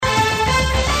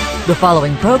The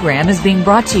following program is being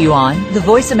brought to you on the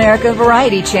Voice America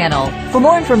Variety Channel. For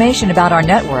more information about our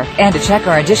network and to check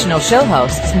our additional show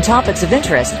hosts and topics of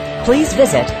interest, please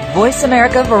visit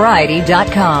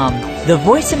voiceamericavariety.com. The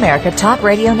Voice America Talk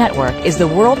Radio Network is the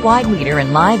worldwide leader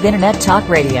in live Internet talk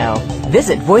radio.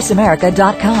 Visit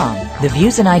voiceamerica.com. The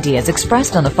views and ideas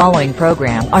expressed on the following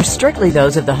program are strictly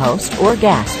those of the host or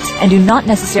guests and do not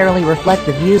necessarily reflect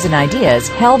the views and ideas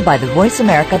held by the Voice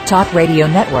America Talk Radio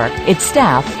Network, its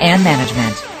staff, and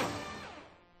management.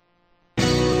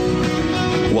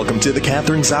 Welcome to the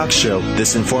Kathryn Zox Show.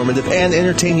 This informative and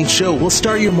entertaining show will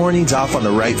start your mornings off on the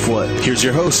right foot. Here's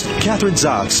your host, Kathryn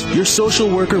Zox, your social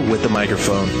worker with the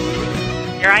microphone.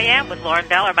 Here I am with Lauren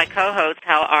Beller, my co-host.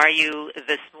 How are you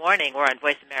this morning? We're on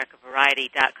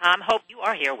VoiceAmericaVariety.com. Hope you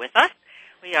are here with us.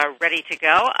 We are ready to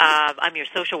go. I'm your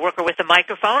social worker with the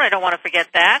microphone. I don't want to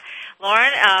forget that.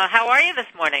 Lauren, how are you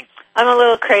this morning? I'm a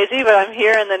little crazy, but I'm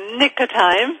here in the nick of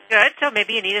time. Good. So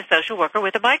maybe you need a social worker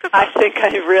with a microphone. I think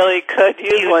I really could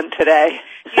use one today.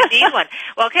 You need one.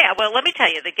 Well, okay. Well, let me tell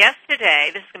you, the guest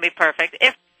today, this is going to be perfect.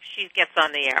 If she gets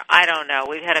on the air, I don't know.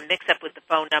 We've had a mix-up with the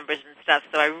phone numbers and stuff,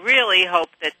 so I really hope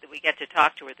that we get to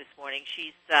talk to her this morning.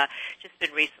 She's just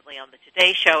been recently on the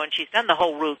Today Show, and she's done the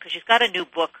whole route because she's got a new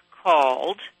book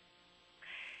called,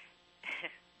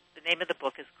 the name of the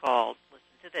book is called,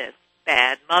 listen to this,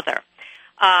 Bad Mother.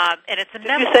 And it's a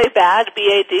memoir. Did you say bad,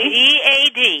 B-A-D?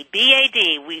 B-A-D,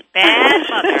 B-A-D, Bad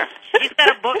Mother. She's got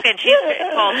a book, and she's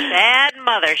called Bad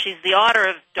Mother. She's the author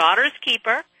of Daughter's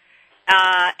Keeper,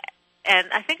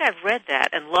 and I think I've read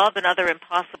that, and Love and Other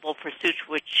Impossible Pursuits,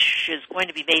 which is going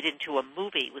to be made into a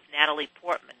movie with Natalie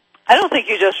Portman. I don't think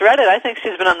you just read it. I think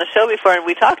she's been on the show before, and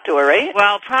we talked to her, right?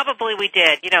 Well, probably we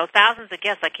did. You know, thousands of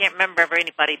guests. I can't remember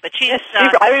anybody, but she's... Yes,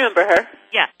 I remember her.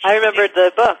 Yeah. I remembered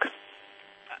the book,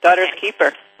 Daughter's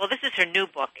Keeper. Well, this is her new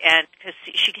book, and because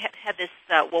she had this,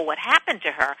 what happened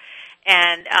to her,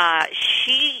 and I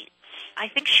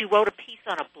think she wrote a piece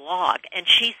on a blog, and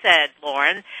she said,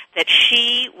 Lauren, that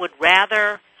she would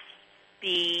rather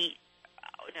be...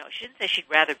 No, she didn't say she'd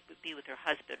rather be with her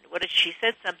husband. She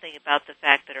said something about the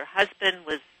fact that her husband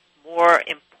was more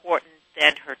important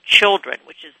than her children,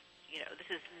 which is, this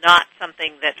is not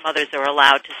something that mothers are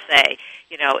allowed to say.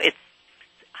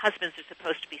 Husbands are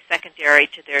supposed to be secondary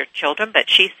to their children, but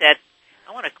she said,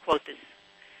 I want to quote this.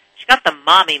 She got the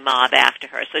mommy mob after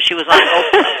her, so she was on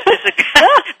Oprah.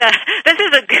 This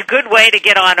is a good way to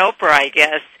get on Oprah, I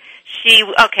guess. She's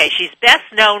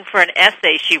best known for an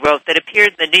essay she wrote that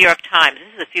appeared in the New York Times,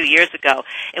 this is a few years ago,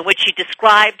 in which she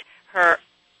described her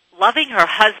loving her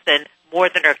husband more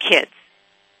than her kids.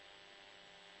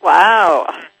 Wow.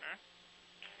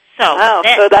 Mm-hmm. So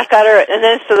that got her, and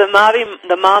then so the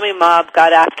mommy mob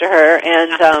got after her,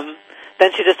 and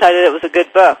then she decided it was a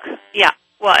good book. Yeah.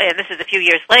 Well, and this is a few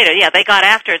years later. Yeah, they got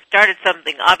after it. Started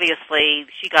something. Obviously,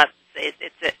 she got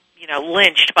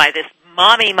lynched by this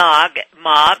mommy mob,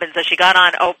 and so she got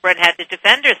on Oprah and had to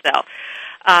defend herself,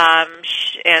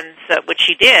 and so which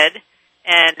she did.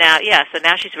 And now, so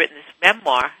now she's written this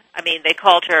memoir. I mean,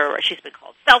 she's been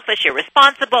called selfish,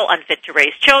 irresponsible, unfit to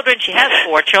raise children. She has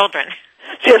 4 children.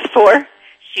 She has 4?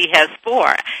 She has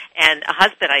 4. And a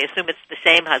husband, I assume it's the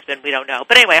same husband, we don't know.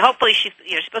 But anyway, hopefully she's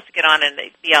supposed to get on and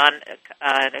be on in,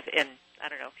 I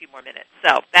don't know, a few more minutes.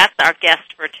 So that's our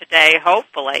guest for today,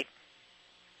 hopefully.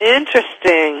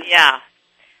 Interesting. Yeah.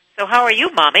 So how are you,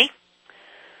 Mommy?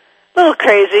 A little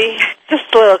crazy.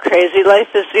 Just a little crazy.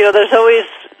 Life is, there's always...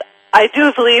 I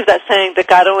do believe that saying that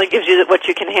God only gives you what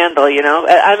you can handle,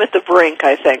 I'm at the brink,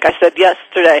 I think. I said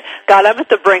yesterday, God, I'm at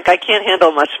the brink. I can't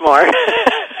handle much more.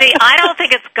 See, I don't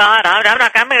think it's God.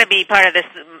 I'm going to be part of this,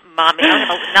 Mommy.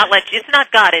 It's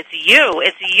not God. It's you.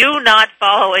 It's you not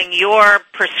following your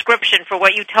prescription for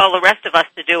what you tell the rest of us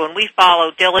to do, and we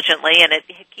follow diligently, and it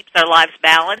keeps our lives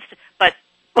balanced. But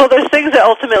well, there's things that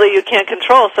ultimately you can't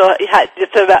control, so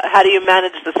it's about how do you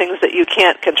manage the things that you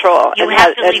can't control and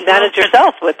manage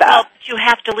yourself with that. Well, you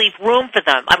have to leave room for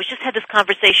them. I just had this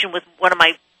conversation with one of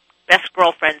my best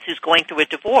girlfriends who's going through a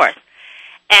divorce,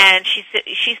 and she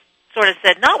sort of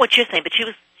said, not what you're saying, but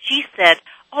she said,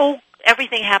 oh,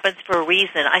 everything happens for a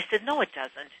reason. I said, no, it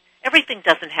doesn't. Everything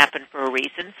doesn't happen for a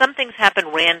reason. Some things happen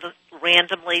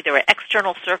randomly. There are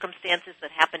external circumstances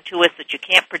that happen to us that you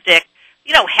can't predict.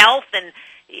 Health and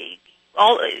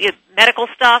all medical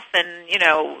stuff and,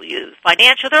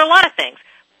 financial. There are a lot of things.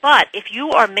 But if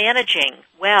you are managing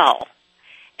well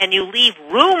and you leave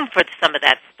room for some of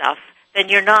that stuff, then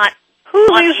you're not... Who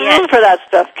leaves room for that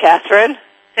stuff, Kathryn?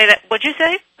 Say that. What'd you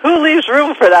say? Who leaves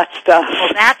room for that stuff?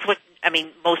 Well, that's what I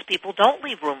mean, most people don't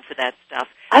leave room for that stuff.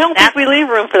 I don't think we leave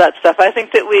room for that stuff. I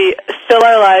think that we fill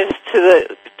our lives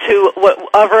to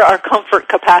whatever our comfort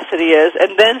capacity is,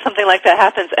 and then something like that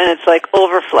happens, and it's like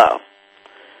overflow.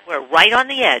 We're right on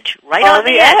the edge, on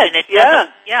the edge, and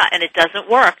and it doesn't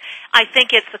work. I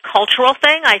think it's a cultural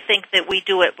thing. I think that we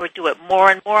do it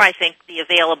more and more. I think the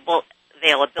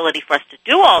availability for us to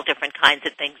do all different kinds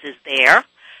of things is there,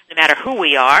 no matter who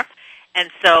we are. And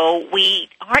so we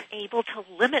aren't able to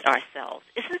limit ourselves.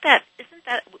 Isn't that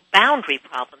boundary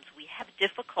problems? We have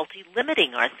difficulty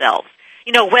limiting ourselves.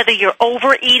 You know, whether you're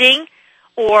overeating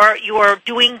or you're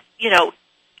doing,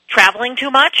 traveling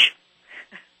too much.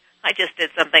 I just did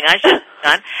something I shouldn't have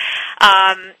done.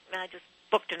 I just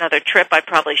booked another trip I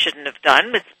probably shouldn't have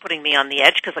done. It's putting me on the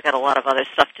edge because I got a lot of other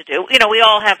stuff to do. You know, we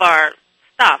all have our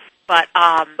stuff, but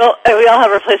well, we all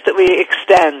have our place that we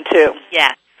extend to.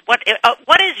 Yes.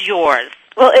 What is yours?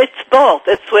 Well, it's both.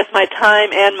 It's with my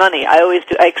time and money. I always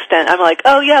do. I extend. I'm like,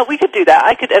 oh yeah, we could do that.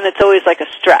 I could, and it's always like a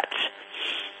stretch.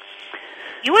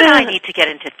 You and I need to get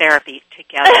into therapy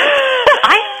together.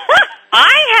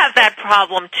 I have that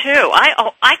problem too.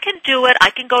 I can do it.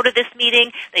 I can go to this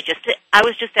meeting. I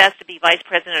was just asked to be vice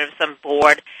president of some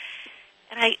board,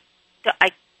 and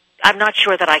I'm not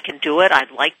sure that I can do it.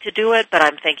 I'd like to do it, but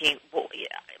I'm thinking, well, yeah,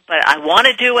 but I want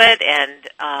to do it, and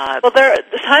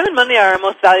the time and money are our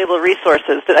most valuable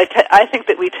resources. That I think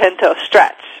that we tend to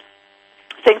stretch,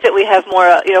 think that we have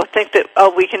more, think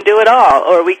that we can do it all,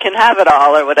 or we can have it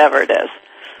all, or whatever it is.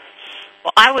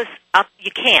 Well,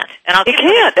 you can't, and I'll give you.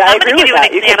 You can't. I agree with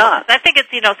that. You cannot. I think it's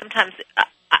sometimes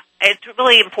it's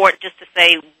really important just to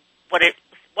say what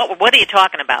are you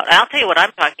talking about? And I'll tell you what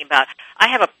I'm talking about. I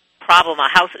have a problem. I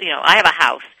have a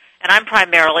house. And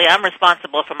I'm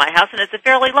responsible for my house, and it's a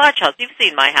fairly large house. You've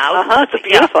seen my house. It's a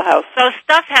beautiful house. So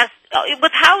stuff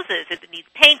with houses, it needs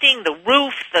painting, the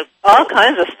roof, all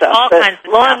kinds of stuff.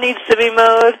 Lawn needs to be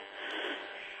mowed.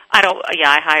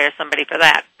 I hire somebody for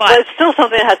that. But it's still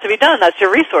something that has to be done. That's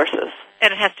your resources.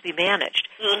 And it has to be managed.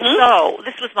 Mm-hmm. So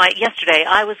this was yesterday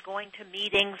I was going to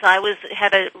meetings,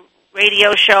 had a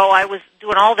radio show, I was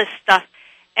doing all this stuff.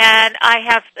 And I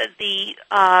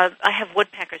have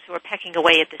woodpeckers who are pecking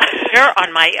away at the cedar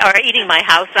or eating my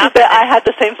house up. I had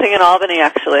the same thing in Albany,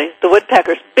 actually. The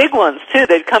woodpeckers, big ones too.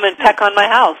 They'd come and peck on my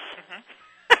house.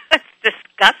 Mm-hmm. It's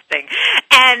disgusting.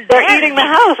 And they're eating the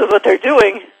house is what they're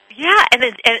doing. Yeah,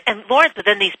 and Lawrence, but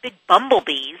then these big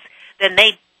bumblebees, then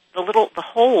the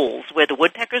holes where the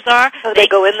woodpeckers are. Oh, they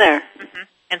go in there. Mm-hmm.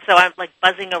 And so I'm like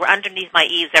buzzing underneath my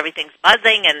eaves. Everything's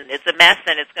buzzing, and it's a mess,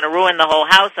 and it's going to ruin the whole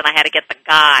house. And I had to get the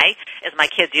guy, as my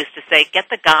kids used to say, get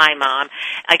the guy, Mom.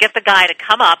 I get the guy to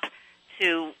come up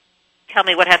to tell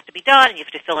me what has to be done. You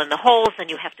have to fill in the holes, and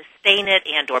you have to stain it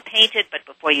and or paint it. But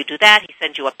before you do that, he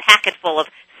sends you a packet full of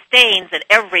stains in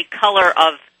every color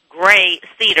of gray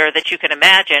cedar that you can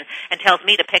imagine and tells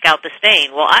me to pick out the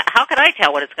stain. Well, how could I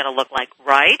tell what it's going to look like,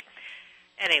 right?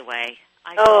 Anyway.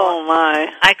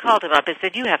 I called him up and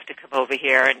said, you have to come over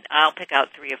here, and I'll pick out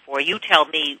 3 or 4. You tell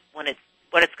me what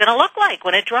it's going to look like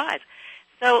when it dries.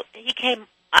 So he came.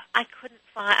 I couldn't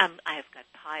find. I've got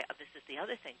this is the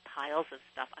other thing, piles of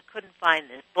stuff. I couldn't find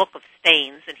this book of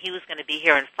stains, and he was going to be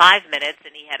here in 5 minutes,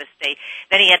 and he had to stay.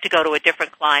 Then he had to go to a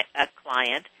different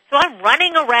client. So I'm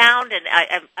running around, and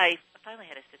I finally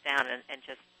had to sit down and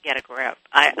just get a grip.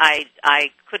 I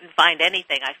couldn't find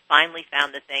anything. I finally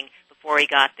found the thing before he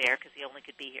got there because he only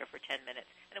could be here for 10 minutes.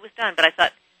 And it was done. But I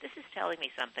thought, this is telling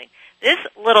me something. This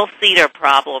little cedar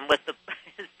problem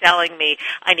is telling me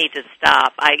I need to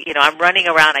stop. I'm running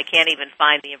around. I can't even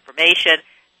find the information.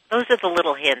 Those are the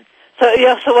little hints. So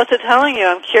what's it telling you?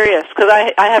 I'm curious because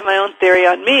I have my own theory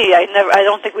on me. I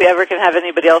don't think we ever can have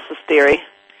anybody else's theory.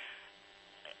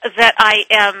 That I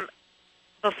am...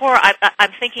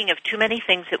 I'm thinking of too many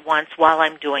things at once while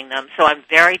I'm doing them, so I'm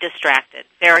very distracted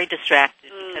because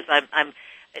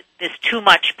there's too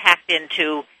much packed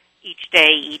into each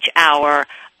day, each hour,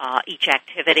 each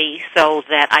activity, so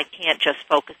that I can't just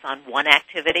focus on one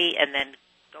activity and then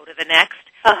go to the next.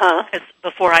 Because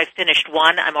before I've finished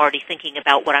one, I'm already thinking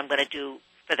about what I'm going to do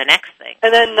for the next thing.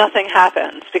 And then nothing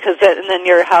happens and then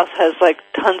your house has like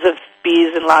tons of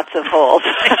bees and lots of holes.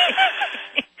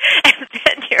 And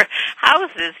then your house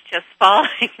is just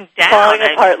falling down. Falling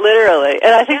apart, literally.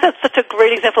 And I think that's such a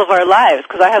great example of our lives,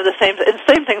 because I have the same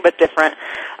thing but different.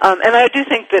 And I do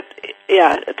think that,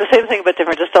 the same thing but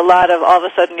different. Just a lot of, all of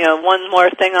a sudden, one more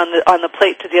thing on the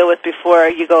plate to deal with before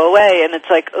you go away. And it's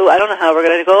like, oh, I don't know how we're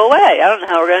going to go away. I don't know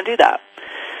how we're going to do that.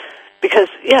 Because,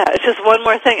 it's just one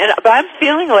more thing. But I'm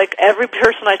feeling like every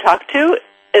person I talk to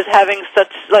is having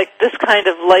this kind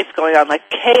of life going on, like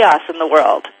chaos in the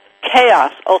world.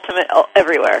 Chaos, ultimate,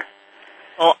 everywhere.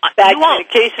 Well, bad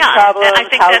communication problems,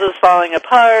 houses falling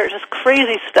apart, just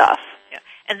crazy stuff. Yeah.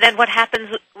 And then what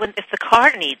happens if the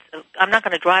car needs? I'm not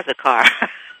going to drive the car.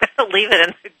 I'll leave it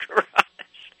in the garage.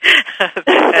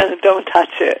 Don't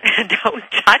touch it. Don't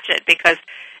touch it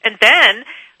and then,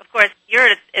 of course,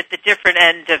 you're at the different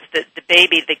end of the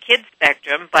the kid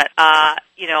spectrum, but,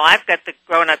 I've got the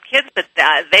grown-up kids, but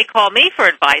they call me for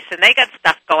advice, and they got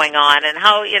stuff going on, and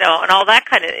how, and all that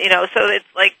kind of, so it's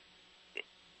like,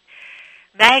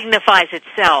 magnifies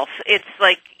itself. It's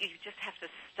like you just have to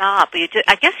stop.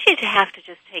 I guess you have to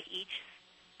just take each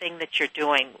thing that you're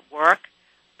doing, work,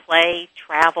 play,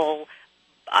 travel,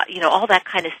 all that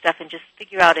kind of stuff, and just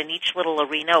figure out in each little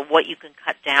arena what you can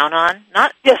cut down on.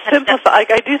 Simplify.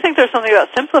 I do think there's something about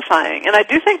simplifying, and I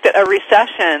do think that a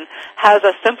recession has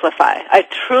us simplify. I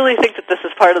truly think that this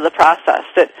is part of the process,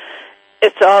 that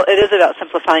it is about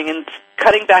simplifying and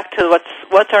cutting back to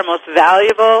what's our most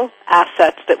valuable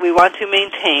assets that we want to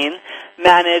maintain,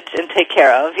 manage, and take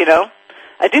care of,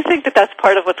 I do think that that's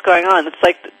part of what's going on. It's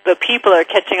like the people are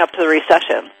catching up to the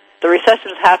recession. The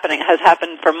recession has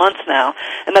happened for months now,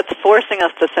 and that's forcing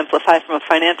us to simplify from a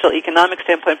financial, economic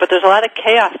standpoint, but there's a lot of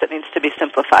chaos that needs to be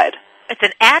simplified. It's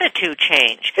an attitude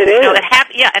change. It is. It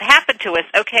happened to us.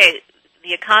 Okay,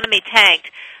 the economy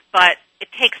tanked, but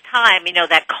it takes time,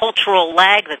 that cultural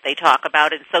lag that they talk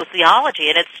about in sociology,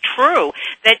 and it's true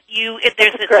that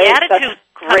there's the attitude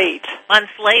great.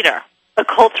 Months later. A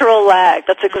cultural lag.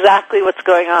 That's exactly what's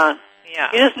going on.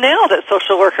 Yeah. You just nailed it,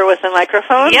 social worker with a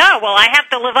microphone. Yeah, well, I have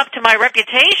to live up to my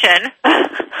reputation.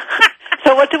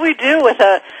 So what do we do with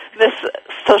this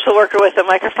social worker with a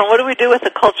microphone? What do we do with the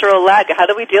cultural lag? How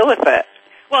do we deal with it?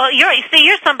 Well, you're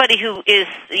somebody who is,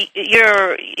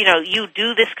 you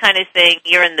do this kind of thing.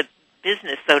 You're in the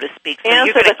business, so to speak. So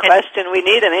answer the question. We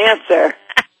need an answer.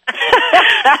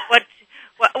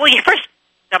 First,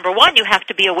 number one, you have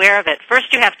to be aware of it.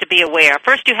 First, you have to be aware.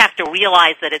 First, you have to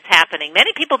realize that it's happening.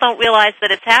 Many people don't realize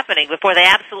that it's happening before they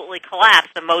absolutely collapse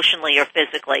emotionally or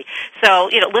physically. So,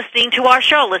 listening to our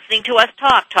show, listening to us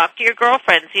talk to your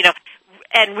girlfriends,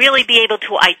 and really be able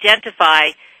to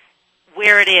identify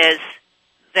where it is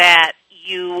that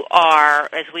you are,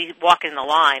 as we walk in the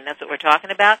line, that's what we're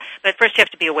talking about. But first, you have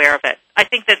to be aware of it. I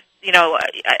think that,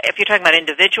 if you're talking about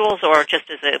individuals or just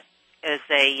as a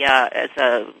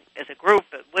group,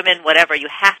 women, whatever, you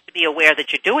have to be aware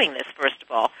that you're doing this, first of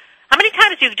all. How many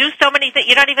times do you do so many things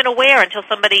you're not even aware until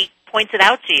somebody points it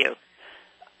out to you?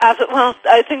 Well,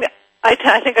 I think I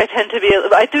tend to be.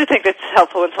 I do think it's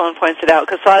helpful when someone points it out,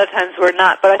 because a lot of times we're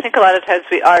not, but I think a lot of times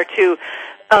we are too.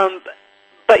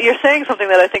 But you're saying something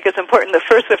that I think is important. That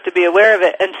first we have to be aware of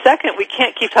it, and second, we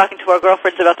can't keep talking to our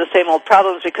girlfriends about the same old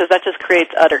problems, because that just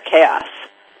creates utter chaos.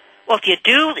 Well, if you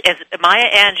do, as Maya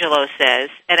Angelou says,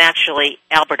 and actually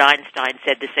Albert Einstein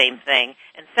said the same thing,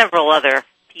 and several other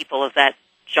people of that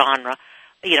genre,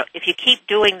 if you keep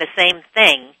doing the same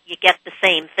thing, you get the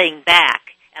same thing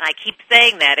back. And I keep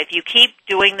saying that. If you keep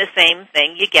doing the same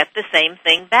thing, you get the same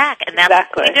thing back. And that's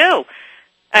exactly what we do.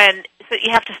 And so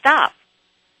you have to stop.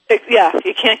 Yeah,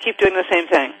 you can't keep doing the same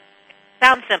thing.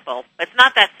 Sounds simple. It's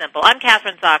not that simple. I'm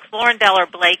Kathryn Zox. Lauren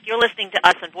Deller Blake. You're listening to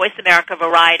us on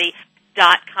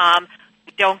VoiceAmericaVariety.com.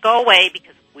 Don't go away,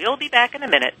 because we'll be back in a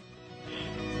minute.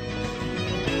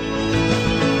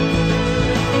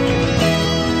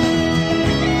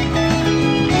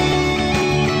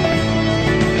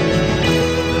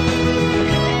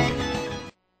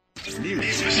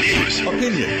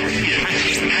 Opinion.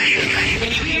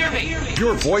 Can you hear me?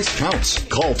 Your voice counts.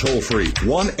 Call toll-free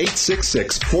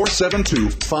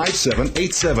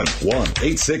 1-866-472-5787.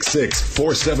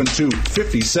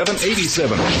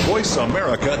 1-866-472-5787.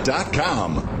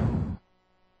 VoiceAmerica.com.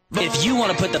 If you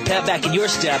want to put the pep back in your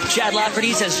step, Chad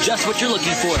Lafferty's has just what you're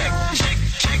looking for.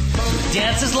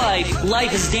 Dance is life.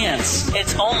 Life is dance.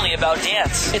 It's only about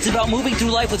dance. It's about moving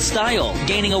through life with style,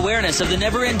 gaining awareness of the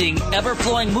never-ending,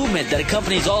 ever-flowing movement that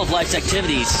accompanies all of life's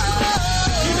activities.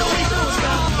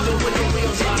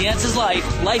 Dance is life.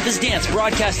 Life is dance.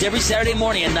 Broadcast every Saturday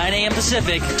morning at 9 a.m.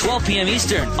 Pacific, 12 p.m.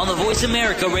 Eastern on the Voice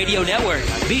America Radio Network.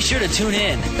 Be sure to tune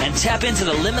in and tap into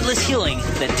the limitless healing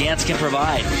that dance can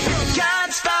provide.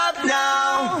 Can't stop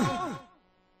now.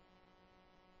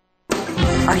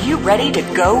 Are you ready to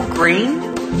go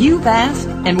green? You've asked,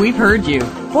 and we've heard you.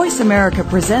 Voice America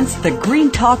presents the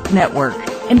Green Talk Network.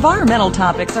 Environmental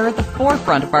topics are at the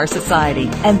forefront of our society,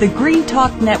 and the Green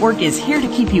Talk Network is here to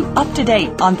keep you up to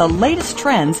date on the latest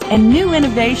trends and new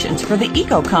innovations for the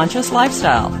eco-conscious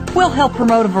lifestyle. We'll help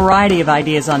promote a variety of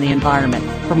ideas on the environment,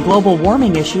 from global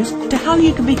warming issues to how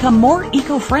you can become more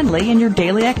eco-friendly in your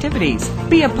daily activities.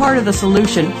 Be a part of the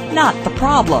solution, not the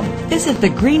problem. Visit the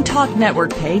Green Talk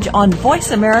Network page on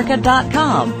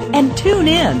voiceamerica.com and tune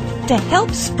in to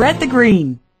help spread the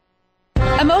green.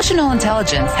 Emotional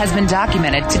intelligence has been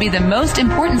documented to be the most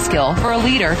important skill for a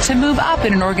leader to move up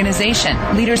in an organization.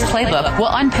 Leaders Playbook will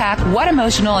unpack what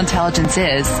emotional intelligence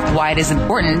is, why it is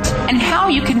important, and how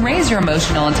you can raise your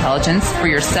emotional intelligence for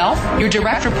yourself, your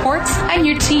direct reports, and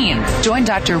your team. Join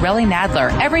Dr. Relly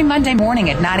Nadler every Monday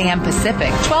morning at 9 a.m.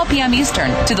 Pacific, 12 p.m.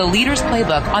 Eastern to the Leaders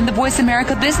Playbook on the Voice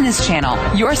America Business Channel.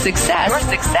 Your success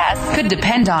could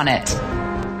depend on it.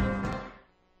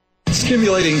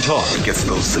 Stimulating talk. It gets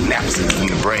those synapses in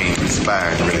the brain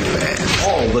firing really fast.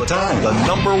 All the time. The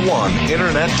 #1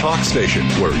 Internet talk station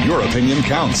where your opinion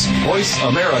counts.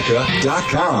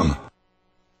 VoiceAmerica.com.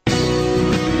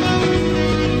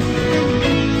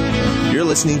 You're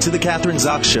listening to The Kathryn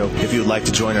Zox Show. If you would like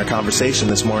to join our conversation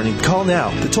this morning, call now.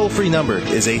 The toll-free number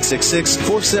is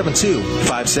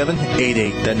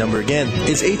 866-472-5788. That number again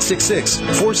is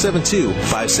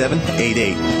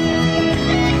 866-472-5788.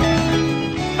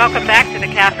 Welcome back to the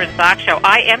Kathryn Zox Show.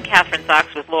 I am Kathryn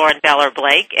Zox with Lauren Beller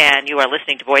Blake, and you are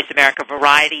listening to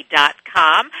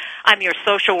VoiceAmericaVariety.com. I'm your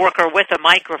social worker with a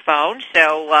microphone.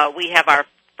 So we have our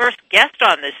first guest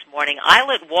on this morning,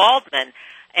 Islet Waldman.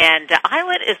 And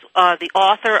Islet is the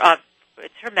author of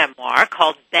it's her memoir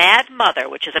called Bad Mother,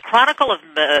 which is a chronicle of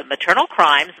maternal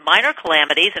crimes, minor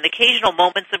calamities, and occasional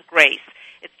moments of grace.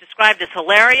 It's described as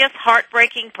hilarious,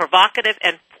 heartbreaking, provocative,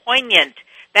 and poignant.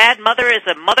 Bad Mother is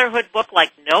a motherhood book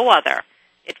like no other.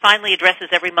 It finally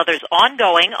addresses every mother's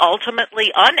ongoing,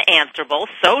 ultimately unanswerable,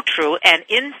 so true, and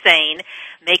insane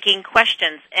making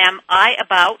questions. Am I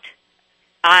about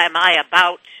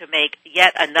to make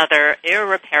yet another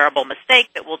irreparable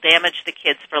mistake that will damage the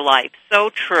kids for life? So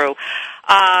true.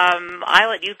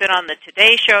 Islet, you've been on the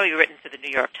Today Show. You've written for the New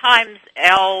York Times,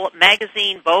 Elle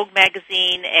Magazine, Vogue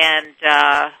Magazine, and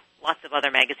lots of other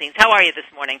magazines. How are you this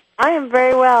morning? I am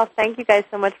very well. Thank you guys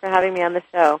so much for having me on the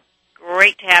show.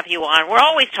 Great to have you on. We're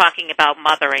always talking about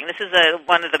mothering. This is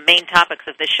one of the main topics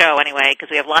of the show anyway, because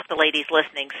we have lots of ladies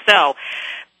listening. So,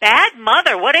 bad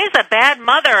mother. What is a bad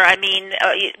mother? I mean,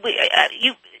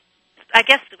 I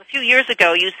guess a few years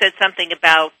ago you said something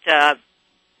about,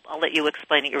 I'll let you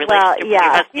explain it.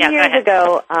 A few years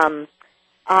ago,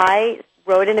 I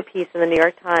wrote in a piece in the New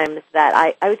York Times that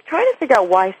I was trying to figure out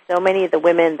why so many of the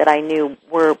women that I knew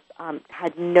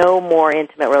had no more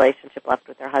intimate relationship left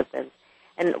with their husbands,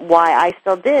 and why I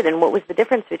still did, and what was the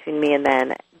difference between me and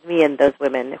those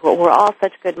women who were all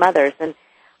such good mothers. And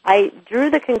I drew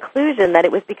the conclusion that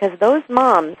it was because those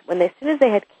moms, as soon as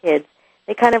they had kids,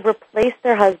 they kind of replaced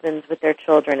their husbands with their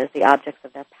children as the objects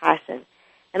of their passion.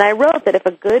 And I wrote that if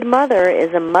a good mother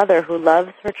is a mother who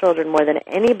loves her children more than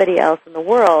anybody else in the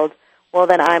world, well,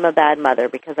 then I'm a bad mother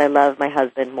because I love my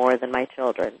husband more than my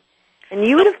children. And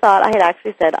you would have thought I had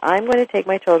actually said, I'm going to take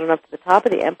my children up to the top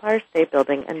of the Empire State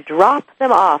Building and drop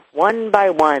them off one by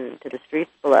one to the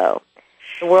streets below.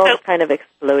 The world kind of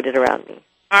exploded around me.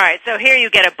 All right, so here you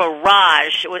get a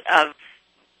barrage of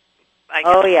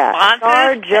responses.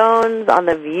 Star Jones on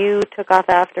The View took off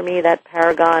after me, that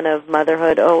paragon of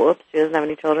motherhood. Oh, oops, she doesn't have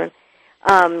any children.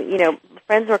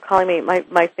 Friends were calling me.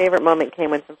 My favorite moment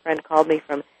came when some friend called me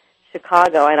from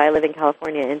Chicago, and I live in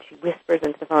California, and she whispers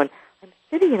into the phone, I'm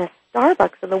sitting in a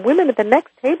Starbucks, and the women at the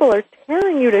next table are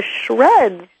tearing you to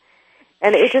shreds.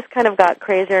 And it just kind of got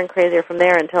crazier and crazier from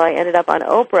there until I ended up on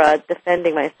Oprah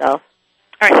defending myself.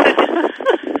 All right.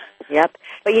 Yep.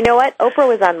 But you know what? Oprah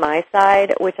was on my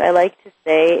side, which I like to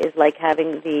say is like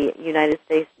having the United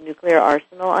States nuclear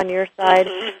arsenal on your side.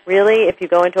 Mm-hmm. Really, if you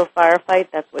go into a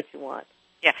firefight, that's what you want.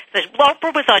 Yeah. So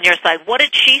Oprah was on your side. What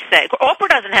did she say? Oprah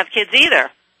doesn't have kids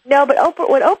either. No, but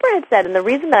what Oprah had said, and the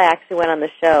reason that I actually went on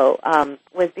the show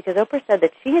was because Oprah said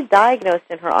that she had diagnosed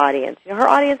in her audience. Her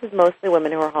audience is mostly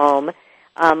women who are home,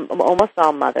 almost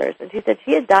all mothers. And she said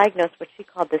she had diagnosed what she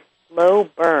called this slow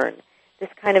burn, this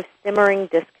kind of simmering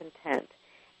discontent.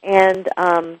 And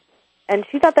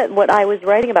she thought that what I was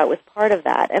writing about was part of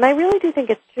that. And I really do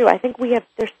think it's true. I think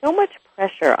there's so much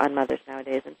pressure on mothers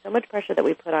nowadays, and so much pressure that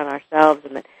we put on ourselves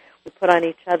and that we put on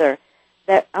each other,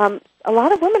 that a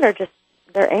lot of women are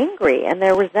they're angry and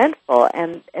they're resentful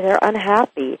and they're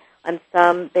unhappy on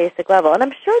some basic level. And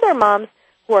I'm sure there are moms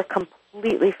who are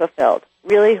completely fulfilled,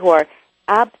 really, who are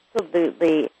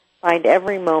absolutely find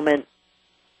every moment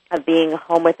of being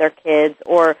home with their kids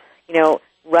or,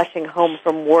 rushing home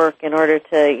from work in order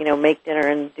to, make dinner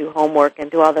and do homework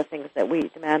and do all the things that we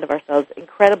demand of ourselves,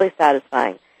 incredibly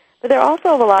satisfying. But there are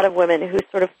also a lot of women who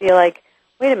sort of feel like,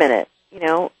 wait a minute,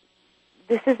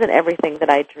 this isn't everything that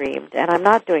I dreamed, and I'm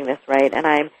not doing this right, and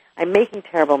I'm making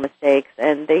terrible mistakes,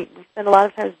 and we spend a lot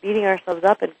of times beating ourselves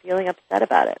up and feeling upset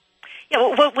about it.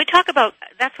 Yeah, well, we talk about,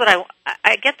 that's what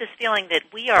I get this feeling that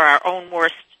we are our own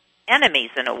worst enemies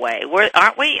in a way,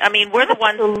 aren't we? I mean, we're the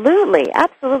ones.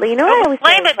 Absolutely. You know what I always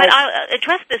blame it, but I'll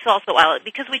address this also, Al,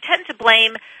 because we tend to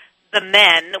blame the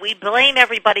men, we blame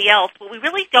everybody else, but we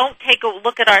really don't take a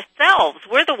look at ourselves.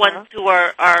 We're the ones who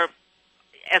are,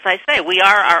 as I say, we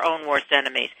are our own worst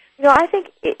enemies. I think,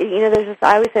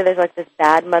 I always say there's like this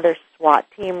bad mother SWAT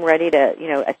team ready to,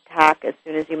 attack as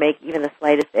soon as you make even the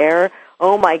slightest error.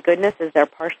 Oh, my goodness, is there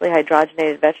partially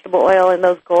hydrogenated vegetable oil in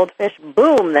those goldfish?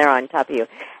 Boom, they're on top of you.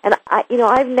 And,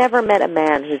 I've never met a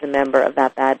man who's a member of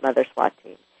that bad mother SWAT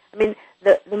team. I mean,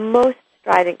 the most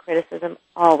strident criticism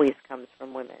always comes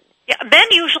from women. Yeah, men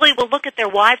usually will look at their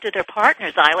wives or their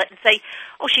partners, Islet, and say,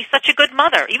 oh, she's such a good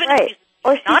mother, even if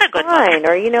she's not a good fine.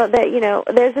 mother.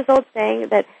 Or, there's this old saying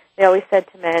that they always said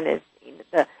to men is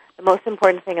the most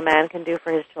important thing a man can do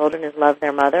for his children is love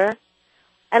their mother.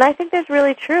 And I think that's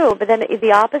really true. But then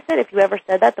the opposite, if you ever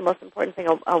said that, the most important thing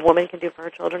a woman can do for her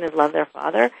children is love their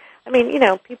father, I mean,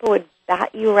 people would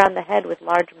bat you around the head with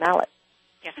large mallets.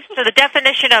 Yeah. So the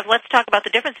definition of, let's talk about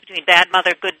the difference between bad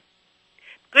mother, good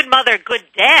mother, good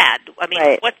dad. I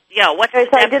mean, what's the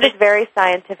So I did this very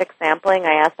scientific sampling.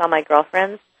 I asked all my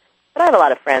girlfriends, but I have a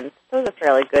lot of friends, so it was a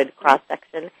fairly good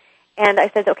cross-section. And I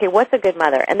said, okay, what's a good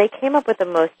mother? And they came up with the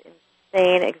most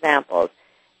insane examples.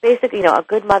 Basically, a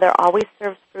good mother always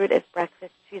serves fruit at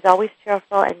breakfast. She's always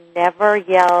cheerful and never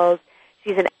yells.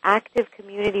 She's an active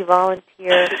community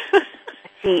volunteer.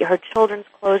 Her children's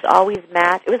clothes always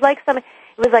match. It was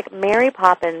like Mary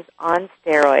Poppins on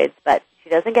steroids, but she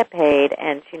doesn't get paid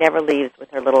and she never leaves with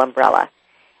her little umbrella.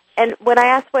 And when I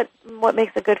asked what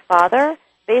makes a good father,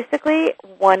 basically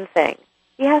one thing.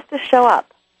 He has to show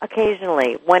up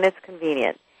occasionally when it's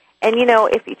convenient. And,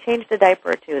 if he changed a diaper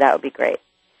or two, that would be great.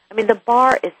 I mean, the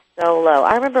bar is so low.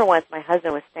 I remember once my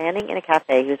husband was standing in a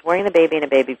cafe. He was wearing the baby in a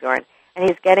baby bjorn, and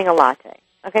he's getting a latte.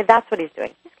 Okay, that's what he's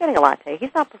doing. He's getting a latte.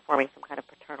 He's not performing some kind of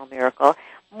paternal miracle.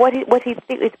 Was he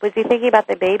thinking about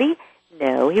the baby?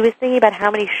 No, he was thinking about how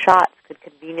many shots could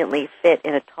conveniently fit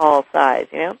in a tall size,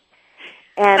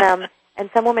 And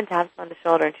some woman taps him on the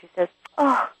shoulder, and she says,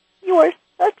 "Oh, you are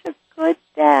such a good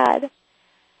dad."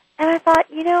 And I thought,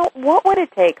 what would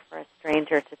it take for a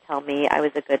stranger to tell me I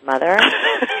was a good mother?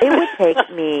 It would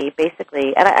take me,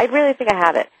 basically, and I really think I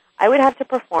have it, I would have to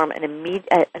perform an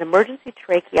emergency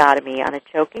tracheotomy on a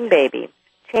choking baby,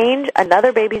 change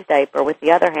another baby's diaper with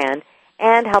the other hand,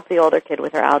 and help the older kid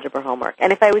with her algebra homework.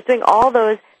 And if I was doing all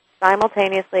those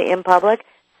simultaneously in public,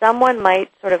 someone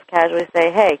might sort of casually say,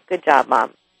 hey, good job,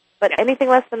 Mom. But anything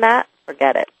less than that,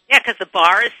 forget it. Yeah, because the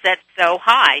bar is set so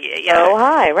high. So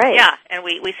high, right. Yeah, and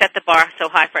we set the bar so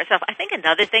high for ourselves. I think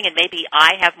another thing, and maybe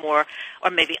I have more,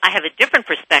 or maybe I have a different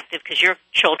perspective because your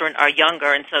children are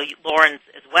younger, and so Lauren's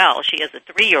as well. She has a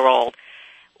 3-year-old.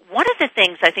 One of the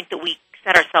things I think that we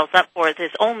set ourselves up for is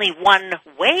there's only one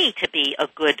way to be a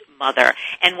good mother.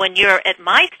 And when you're at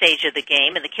my stage of the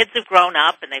game and the kids have grown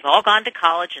up and they've all gone to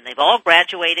college and they've all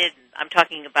graduated, and I'm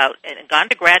talking about and gone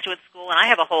to graduate school, and I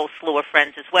have a whole slew of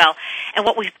friends as well, and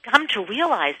what we've come to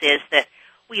realize is that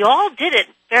we all did it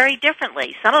very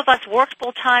differently. Some of us worked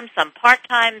full-time, some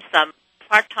part-time, some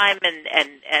part-time and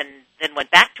then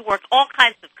went back to work, all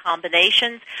kinds of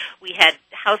combinations. We had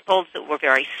households that were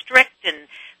very strict and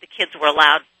the kids were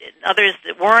allowed, others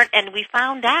that weren't, and we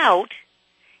found out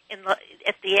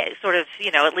at the sort of,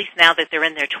 at least now that they're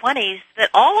in their 20s, that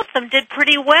all of them did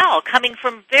pretty well, coming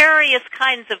from various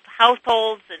kinds of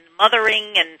households and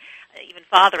mothering and even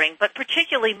fathering, but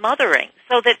particularly mothering,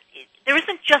 so that there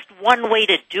isn't just one way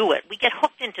to do it. We get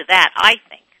hooked into that, I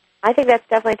think. I think that's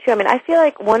definitely true. I mean, I feel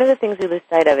like one of the things we lose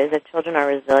sight of is that children are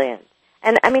resilient.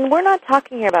 And, I mean, we're not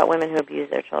talking here about women who abuse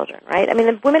their children, right? I mean,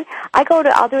 the women,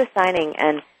 I'll do a signing,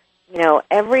 and,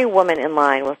 every woman in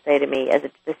line will say to me, as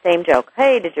it's the same joke,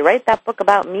 hey, did you write that book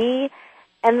about me?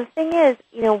 And the thing is,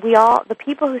 the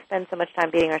people who spend so much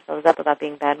time beating ourselves up about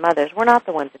being bad mothers, we're not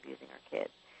the ones abusing our kids.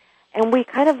 And we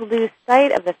kind of lose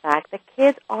sight of the fact that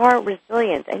kids are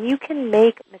resilient, and you can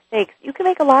make mistakes. You can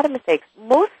make a lot of mistakes.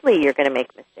 Mostly you're going to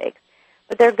make mistakes,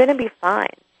 but they're going to be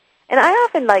fine. And I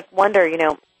often, wonder,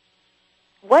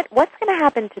 what's going to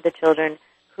happen to the children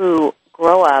who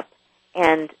grow up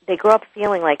and they grow up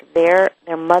feeling like their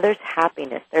mother's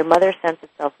happiness, their mother's sense of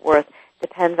self-worth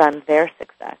depends on their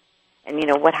success. and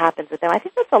what happens with them. I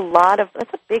think that's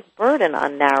a big burden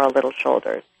on narrow little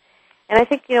shoulders. And I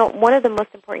think, one of the most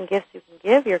important gifts you can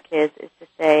give your kids is to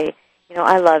say,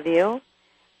 I love you.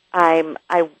 I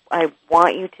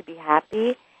want you to be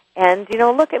happy. And,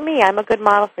 look at me. I'm a good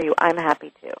model for you. I'm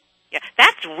happy too. Yeah,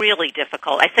 that's really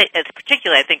difficult.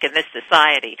 Particularly, I think, in this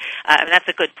society. And that's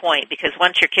a good point, because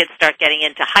once your kids start getting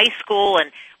into high school, and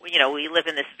we live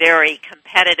in this very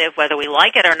competitive, whether we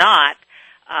like it or not,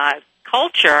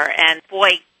 culture. And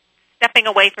boy, stepping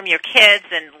away from your kids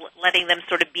and letting them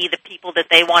sort of be the people that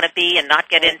they want to be, and not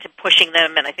get into pushing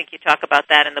them. And I think you talk about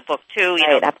that in the book too.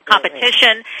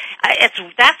 Competition.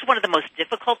 That's one of the most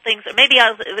difficult things. Or maybe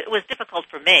it was difficult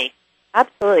for me.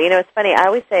 Absolutely. It's funny. I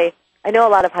always say, I know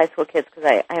a lot of high school kids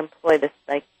because I employ this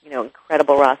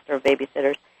incredible roster of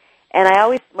babysitters, and I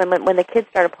always when the kids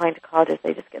start applying to colleges,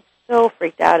 they just get so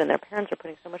freaked out, and their parents are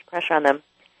putting so much pressure on them.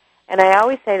 And I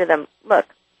always say to them, look,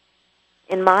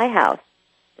 in my house,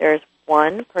 there's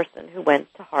one person who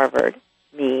went to Harvard,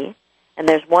 me, and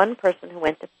there's one person who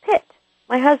went to Pitt,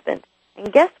 my husband.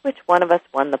 And guess which one of us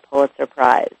won the Pulitzer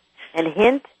Prize? And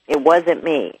hint, it wasn't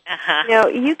me. Uh-huh.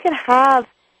 You can have.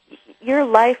 Your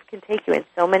life can take you in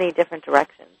so many different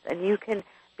directions, and you can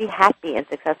be happy and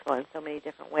successful in so many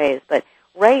different ways. But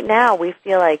right now, we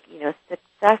feel like,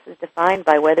 success is defined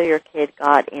by whether your kid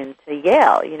got into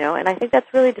Yale, and I think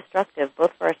that's really destructive,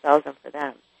 both for ourselves and for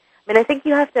them. I mean, I think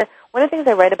you have to, one of the things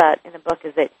I write about in the book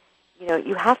is that,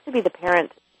 you have to be the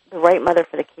parent, the right mother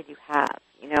for the kid you have,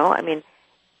 I mean,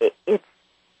 it's,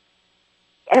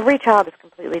 every child is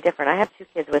completely different. I have 2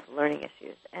 kids with learning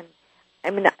issues, and I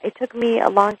mean, it took me a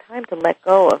long time to let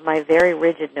go of my very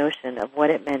rigid notion of what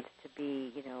it meant to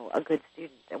be, a good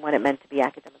student and what it meant to be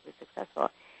academically successful,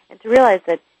 and to realize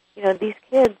that, these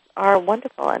kids are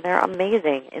wonderful and they're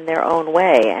amazing in their own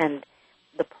way. And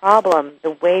the problem,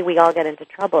 the way we all get into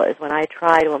trouble, is when I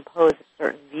try to impose a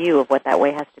certain view of what that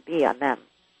way has to be on them.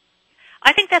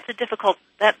 I think that's a difficult.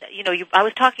 I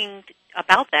was talking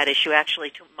about that issue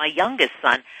actually to my youngest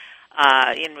son.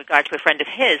 In regard to a friend of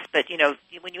his, but,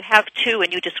 when you have 2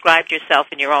 and you described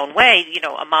yourself in your own way,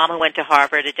 a mom who went to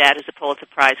Harvard, a dad who's a Pulitzer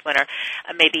Prize winner,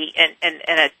 maybe, and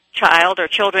a child or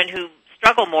children who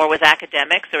struggle more with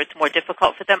academics, or it's more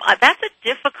difficult for them, that's a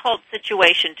difficult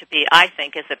situation to be, I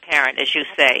think, as a parent, as you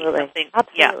say. Absolutely.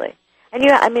 Yeah. And,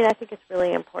 I think it's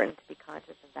really important to be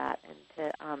conscious of that,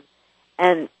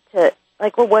 and to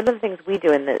one of the things we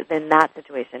do in that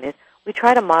situation is we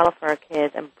try to model for our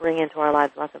kids and bring into our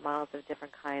lives lots of models of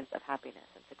different kinds of happiness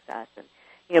and success. And,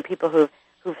 people who've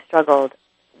struggled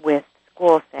with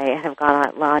school, say, and have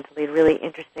gone on to lead really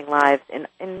interesting lives in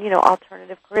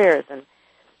alternative careers. And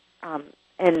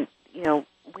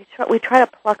we try to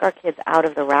pluck our kids out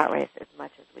of the rat race as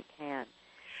much as we can.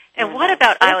 And what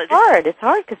about It's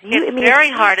hard because it's very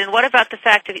hard. And what about the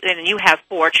fact that you have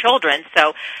 4 children?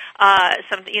 So,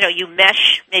 you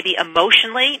mesh maybe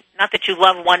emotionally. Not that you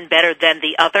love one better than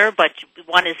the other, but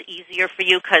one is easier for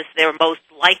you because they're most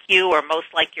like you or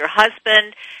most like your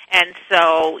husband. And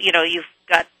so, you've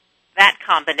got that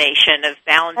combination of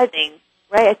balancing.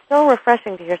 Right. It's so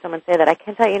refreshing to hear someone say that. I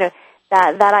can tell you,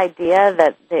 that idea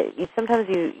that sometimes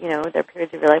there are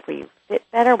periods of your life where you fit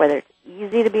better, whether it's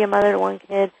easy to be a mother to one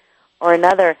kid or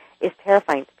another, is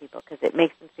terrifying to people because it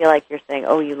makes them feel like you're saying,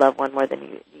 oh, you love one more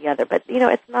than the other. But,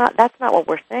 it's not. That's not what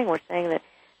we're saying. We're saying that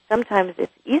sometimes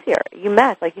it's easier. You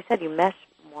mesh, like you said, you mesh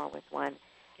more with one.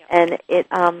 Yeah.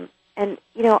 And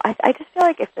I just feel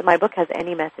like if my book has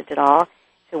any message at all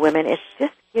to women, it's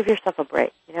just give yourself a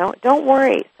break. Don't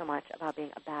worry so much about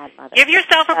being a bad mother. Give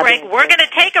yourself a break. We're going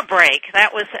to take a break.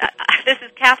 This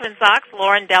is Kathryn Zox,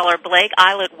 Lauren Deller Blake,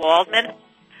 Eilert Waldman,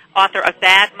 author of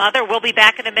Bad Mother. We'll be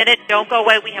back in a minute. Don't go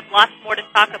away. We have lots more to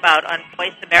talk about on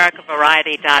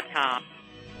VoiceAmericaVariety.com.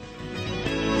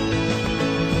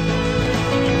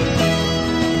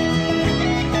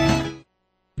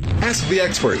 Ask the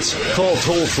experts. Call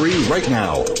toll-free right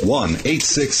now,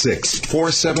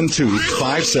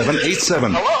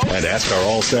 1-866-472-5787. And ask our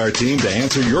All-Star team to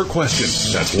answer your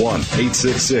question. That's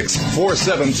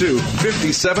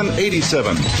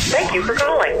 1-866-472-5787. Thank you for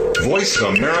calling.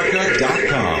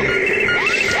 VoiceAmerica.com.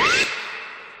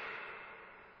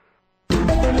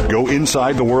 Go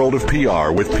inside the world of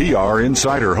PR with PR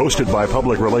Insider, hosted by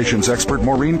public relations expert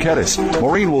Maureen Kettis.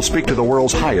 Maureen will speak to the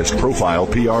world's highest profile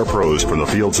PR pros from the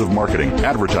fields of marketing,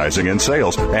 advertising, and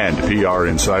sales. And PR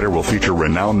Insider will feature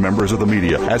renowned members of the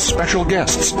media as special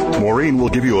guests. Maureen will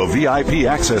give you a VIP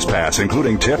access pass,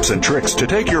 including tips and tricks to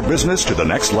take your business to the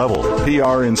next level.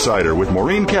 PR Insider with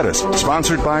Maureen Kettis,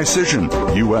 sponsored by Cision,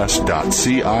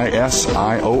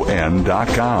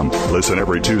 us.cision.com. Listen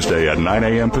every Tuesday at 9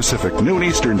 a.m. Pacific, noon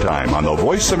Eastern time on the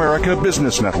Voice America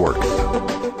Business Network.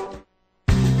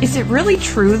 Is it really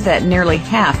true that nearly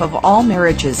half of all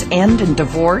marriages end in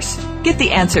divorce? Get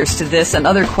the answers to this and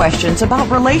other questions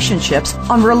about relationships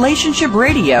on Relationship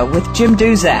Radio with Jim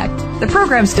Duzak. The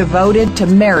program's devoted to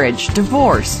marriage,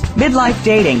 divorce, midlife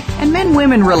dating, and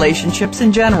men-women relationships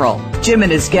in general. Jim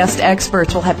and his guest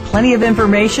experts will have plenty of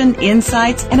information,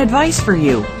 insights, and advice for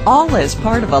you, all as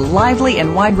part of a lively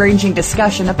and wide-ranging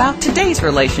discussion about today's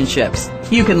relationships.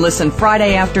 You can listen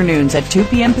Friday afternoons at 2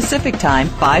 p.m. Pacific Time,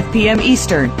 5 p.m.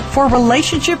 Eastern for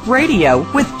Relationship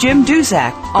Radio with Jim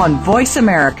Duzak on Voice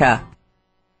America.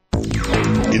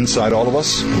 Inside all of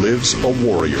us lives a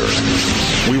warrior.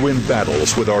 We win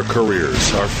battles with our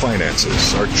careers, our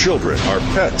finances, our children, our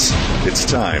pets. It's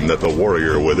time that the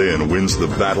warrior within wins the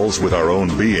battles with our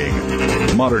own being.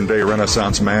 Modern-day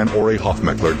Renaissance man Ori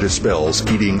Hofmeckler dispels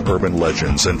eating urban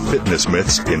legends and fitness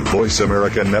myths in Voice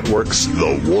America Network's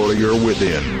The Warrior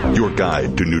Within, your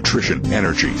guide to nutrition,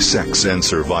 energy, sex, and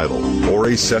survival.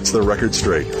 Ori sets the record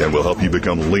straight and will help you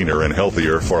become leaner and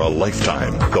healthier for a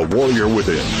lifetime. The Warrior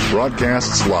Within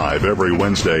broadcasts live every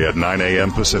Wednesday at 9 a.m.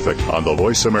 Pacific on the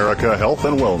Voice America Health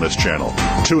and Wellness Channel.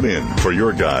 Tune in for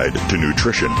your guide to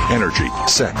nutrition, energy,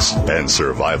 sex, and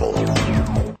survival.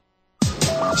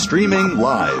 Streaming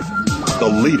live, the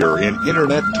leader in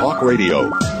Internet Talk Radio,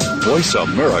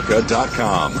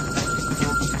 VoiceAmerica.com.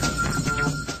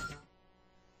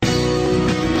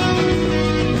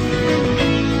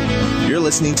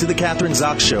 Listening to the Kathryn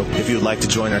Zox Show. If you would like to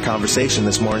join our conversation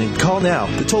this morning, call now.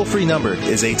 The toll-free number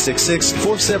is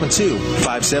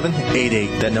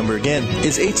 866-472-5788. That number again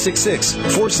is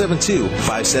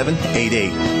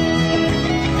 866-472-5788.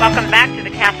 Welcome back to the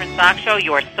Kathryn Zox Show,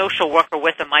 your social worker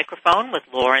with a microphone, with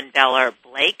Lauren Beller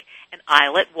Blake and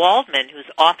Islet Waldman, who's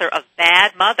author of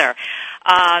Bad Mother.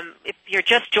 If you're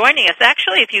just joining us,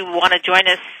 actually, if you want to join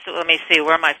us, let me see,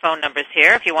 where are my phone numbers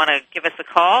here? If you want to give us a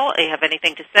call, you have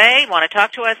anything to say, want to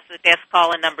talk to us, the guest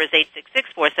call-in number is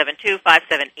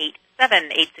 866-472-5787,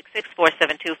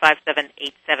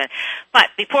 866-472-5787. But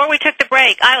before we took the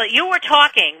break, Islet, you were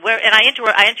talking, and I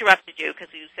interrupted you because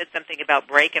you said something about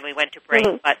break, and we went to break.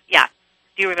 Mm-hmm. But, yeah,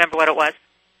 do you remember what it was?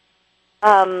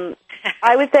 I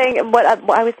was saying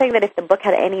that if the book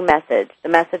had any message, the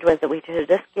message was that we should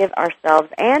just give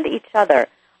ourselves and each other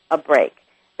a break.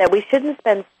 That we shouldn't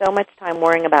spend so much time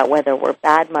worrying about whether we're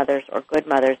bad mothers or good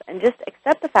mothers, and just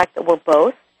accept the fact that we're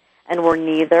both and we're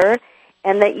neither,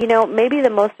 and that, maybe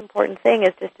the most important thing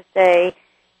is just to say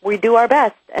we do our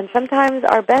best, and sometimes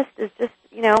our best is just,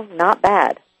 not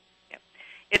bad. Yeah.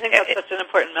 I think that's such an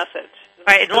important message. All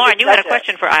right, Lauren, you had a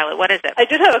question for Islet. What is it? I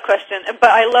did have a question,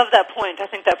 but I love that point. I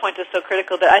think that point is so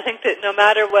critical that I think that no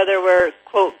matter whether we're,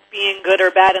 quote, being good or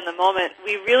bad in the moment,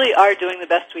 we really are doing the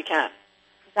best we can.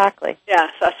 Exactly. Yeah,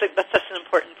 so that's such an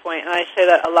important point, and I say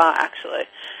that a lot, actually.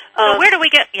 So where do we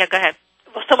get... Yeah, go ahead.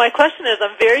 Well, so my question is,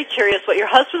 I'm very curious what your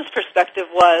husband's perspective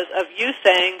was of you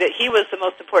saying that he was the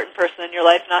most important person in your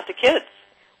life, not the kids.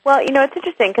 Well, it's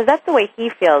interesting, because that's the way he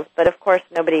feels, but of course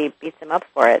nobody beats him up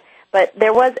for it. But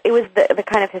it was the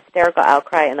kind of hysterical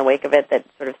outcry in the wake of it that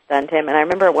sort of stunned him. And I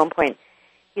remember at one point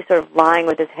he's sort of lying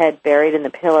with his head buried in the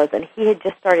pillows, and he had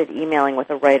just started emailing with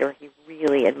a writer he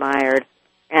really admired,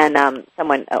 and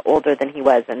someone older than he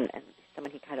was, and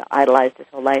someone he kind of idolized his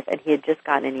whole life. And he had just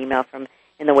gotten an email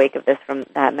in the wake of this from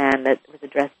that man that was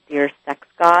addressed, Dear Sex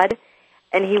God.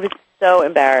 And he was so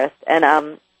embarrassed. And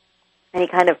he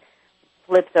kind of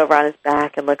flips over on his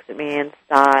back and looks at me and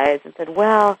sighs and said,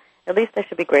 well, at least I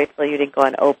should be grateful you didn't go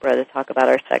on Oprah to talk about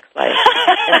our sex life.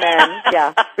 And then,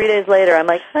 3 days later, I'm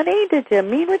like, honey, did you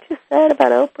mean what you said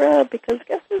about Oprah? Because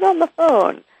guess who's on the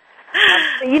phone?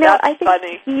 I think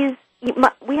funny.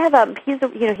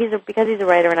 Because he's a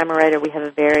writer and I'm a writer, we have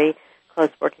a very close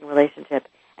working relationship.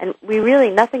 And we really,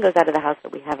 nothing goes out of the house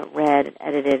that we haven't read and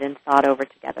edited and thought over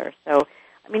together. So,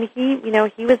 I mean,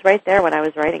 he was right there when I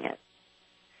was writing it.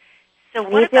 So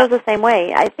he feels the same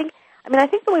way. I think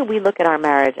the way we look at our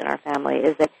marriage and our family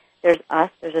is that there's us,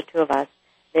 there's the two of us,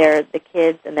 there the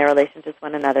kids and their relationships with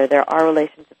one another, there are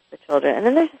relationships with the children, and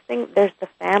then there's the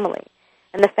family.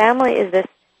 And the family is this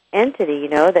entity,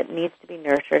 that needs to be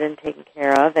nurtured and taken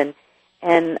care of, and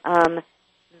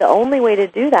the only way to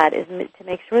do that is to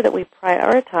make sure that we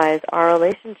prioritize our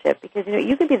relationship, because,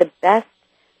 you can be the best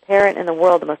parent in the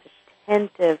world, the most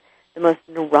attentive, the most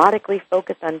neurotically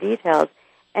focused on details,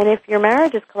 and if your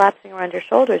marriage is collapsing around your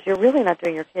shoulders, you're really not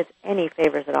doing your kids any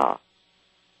favors at all.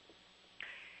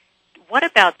 What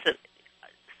about the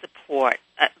support?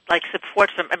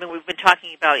 Support from, we've been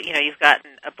talking about, you've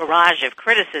gotten a barrage of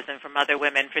criticism from other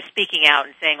women for speaking out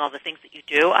and saying all the things that you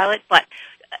do, Islet, but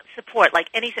support, like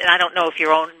anything. I don't know if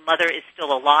your own mother is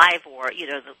still alive, or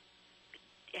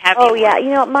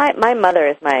my mother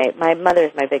is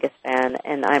my biggest fan,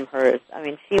 and I'm hers. I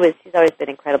mean, she's always been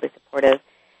incredibly supportive.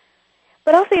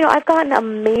 But also, I've gotten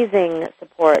amazing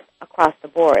support across the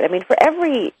board. I mean, for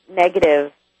every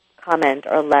negative comment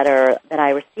or letter that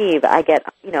I receive, I get,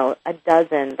 a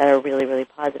dozen that are really, really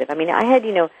positive. I mean, I had,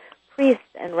 priests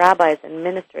and rabbis and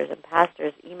ministers and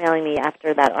pastors emailing me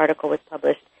after that article was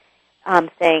published,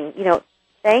 saying,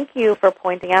 thank you for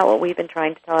pointing out what we've been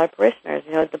trying to tell our parishioners.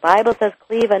 The Bible says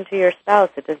cleave unto your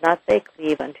spouse. It does not say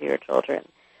cleave unto your children.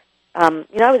 I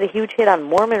was a huge hit on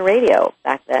Mormon radio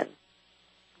back then.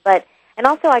 And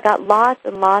also I got lots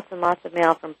and lots and lots of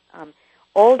mail from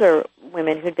older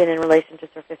women who'd been in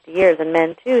relationships for 50 years, and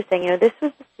men too, saying, this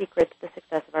was the secret to the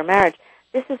success of our marriage.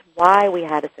 This is why we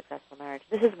had a successful marriage.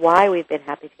 This is why we've been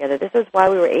happy together. This is why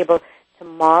we were able to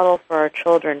model for our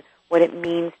children what it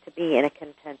means to be in a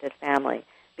contented family,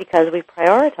 because we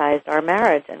prioritized our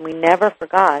marriage and we never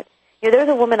forgot. There was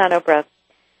a woman on Oprah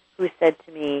who said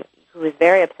to me, who was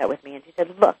very upset with me, and she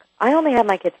said, look, I only had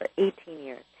my kids for 18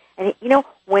 years. And,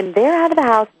 when they're out of the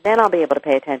house, then I'll be able to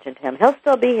pay attention to him. He'll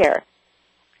still be here.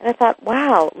 And I thought,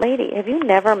 wow, lady, have you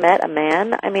never met a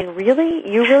man? I mean, really?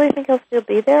 You really think he'll still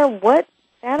be there? What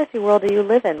fantasy world do you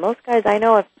live in? Most guys I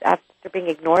know, after being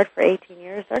ignored for 18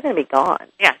 years, they're going to be gone.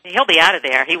 Yeah, he'll be out of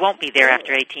there. He won't be there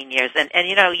after 18 years. And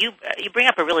you bring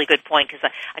up a really good point, because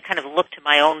I kind of look to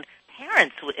my own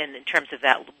parents in terms of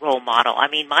that role model. I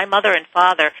mean, my mother and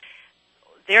father,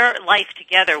 their life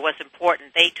together was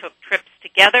important. They took trips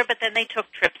together, but then they took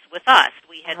trips with us.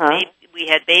 We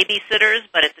had babysitters,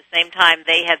 but at the same time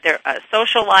they had their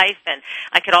social life, and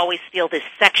I could always feel this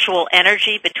sexual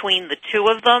energy between the two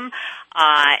of them.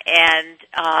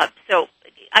 So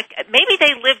maybe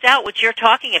they lived out what you're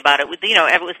talking about. It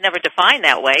was never defined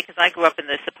that way, because I grew up in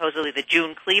supposedly the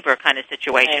June Cleaver kind of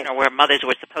situation, or where mothers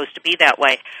were supposed to be that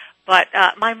way. But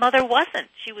my mother wasn't.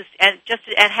 She was, and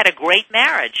had a great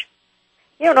marriage.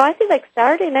 I think like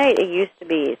Saturday night, it used to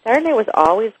be. Saturday night was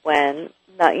always when,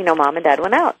 mom and dad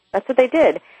went out. That's what they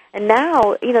did. And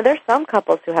now, there's some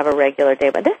couples who have a regular day.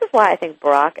 But this is why I think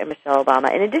Barack and Michelle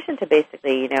Obama, in addition to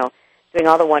basically, doing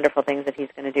all the wonderful things that he's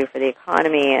going to do for the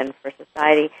economy and for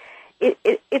society,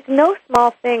 it's no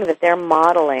small thing that they're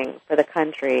modeling for the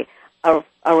country a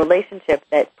relationship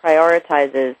that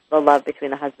prioritizes the love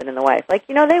between the husband and the wife. Like,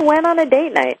 they went on a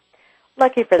date night.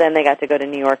 Lucky for them, they got to go to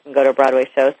New York and go to a Broadway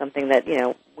show, something that,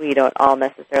 we don't all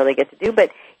necessarily get to do.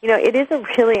 But, it is a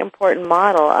really important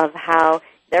model of how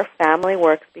their family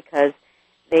works, because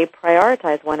they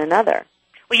prioritize one another.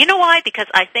 Well, you know why? Because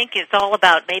I think it's all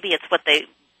about, maybe it's what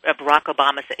Barack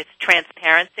Obama said, it's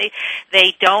transparency.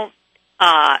 They're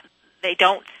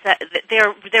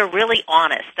really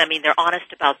honest. I mean, they're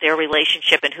honest about their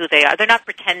relationship and who they are. They're not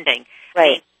pretending.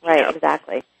 Right,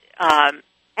 exactly.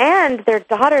 And their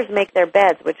daughters make their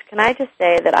beds, which, can I just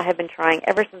say that I have been trying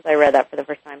ever since I read that for the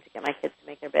first time to get my kids to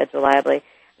make their beds reliably.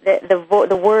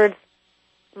 The words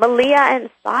Malia and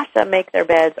Sasha make their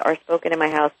beds are spoken in my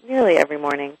house nearly every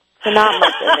morning. So not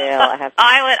much avail, I have to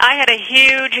say. I had a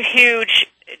huge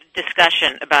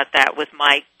discussion about that with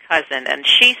my cousin, and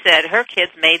she said her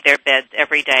kids made their beds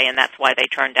every day, and that's why they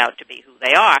turned out to be who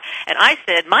they are. And I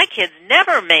said my kids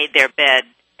never made their bed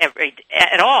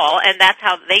at all, and that's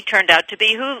how they turned out to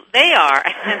be who they are.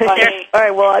 All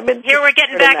right, well, here we're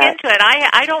getting back into it.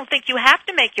 I don't think you have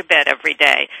to make your bed every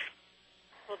day.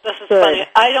 Well, this is funny.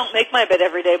 I don't make my bed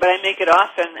every day, but I make it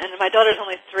often. And my daughter's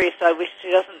only 3, so I wish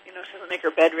she doesn't make her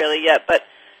bed really yet. But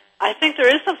I think there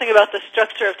is something about the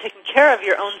structure of taking care of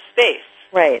your own space.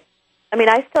 Right. I mean,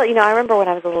 I still, I remember when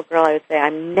I was a little girl, I would say,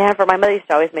 my mother used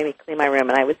to always make me clean my room,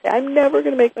 and I would say, I'm never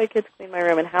going to make my kids clean my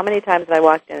room. And how many times have I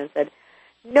walked in and said,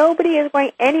 nobody is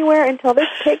going anywhere until this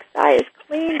pigsty is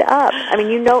cleaned up. I mean,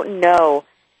 you don't know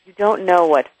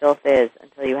what filth is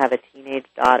until you have a teenage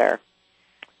daughter.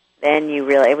 Then you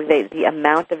really, the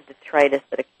amount of detritus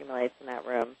that accumulates in that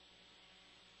room.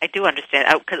 I do understand.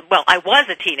 I was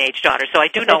a teenage daughter, so I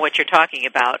do know what you're talking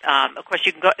about. Of course,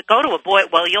 you can go to a boy.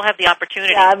 Well, you'll have the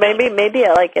opportunity. Yeah, maybe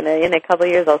like in a couple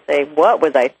of years, I'll say, "What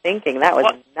was I thinking? That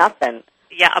was nothing."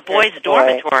 Yeah, a boys'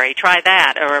 dormitory. Try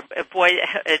that, or a boy.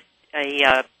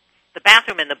 The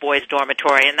bathroom in the boys'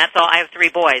 dormitory, and that's all. I have 3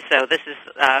 boys, so this is.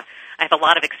 I have a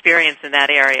lot of experience in that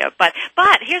area. But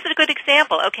here's a good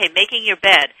example. Okay, making your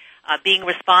bed. Being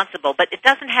responsible, but it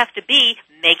doesn't have to be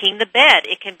making the bed.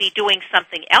 It can be doing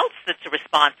something else that's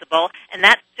responsible, and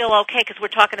that's still okay, because we're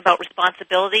talking about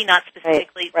responsibility, not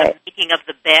specifically the making of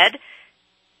the bed.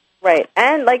 Right.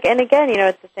 And again,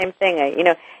 it's the same thing.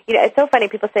 It's so funny.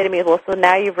 People say to me, well, so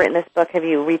now you've written this book, have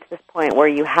you reached this point where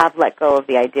you have let go of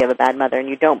the idea of a bad mother and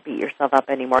you don't beat yourself up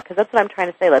anymore? Because that's what I'm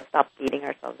trying to say. Let's stop beating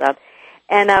ourselves up.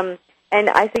 And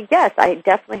I think, yes, I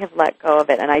definitely have let go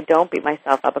of it, and I don't beat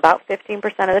myself up about 15%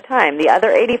 of the time. The other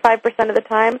 85% of the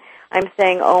time, I'm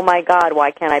saying, oh, my God,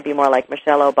 why can't I be more like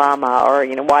Michelle Obama? Or,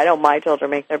 why don't my children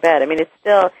make their bed? I mean, it's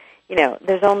still,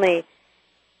 there's only...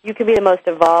 You can be the most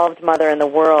evolved mother in the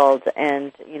world,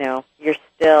 and, you're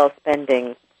still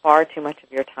spending far too much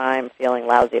of your time feeling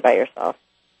lousy about yourself.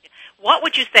 What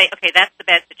would you say, okay, that's the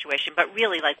bad situation, but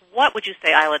really, what would you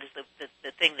say, Isla, is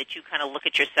the thing that you kind of look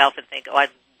at yourself and think, oh,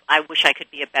 I wish I could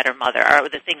be a better mother, or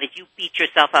the thing that you beat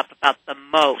yourself up about the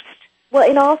most? Well,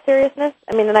 in all seriousness,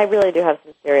 and I really do have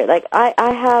some serious, I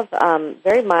have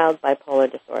very mild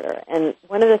bipolar disorder, and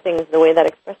one of the things, the way that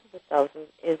expresses itself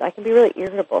is I can be really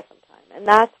irritable sometimes. And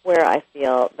that's where I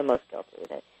feel the most guilty.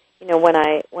 That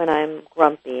when I'm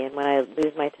grumpy and when I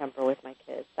lose my temper with my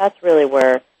kids, that's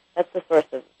the source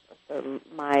of sort of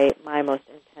my most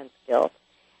intense guilt.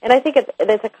 And I think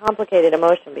it's a complicated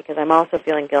emotion because I'm also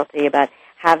feeling guilty about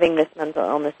having this mental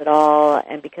illness at all,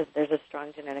 and because there's a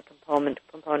strong genetic component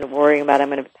of worrying about I'm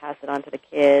going to pass it on to the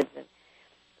kids. And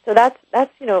so that's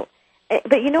but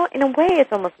in a way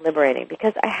it's almost liberating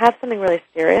because I have something really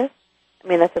serious. I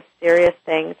mean, that's a serious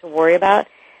thing to worry about,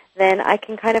 then I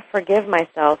can kind of forgive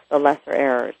myself the lesser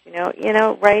errors.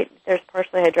 Right? There's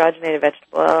partially hydrogenated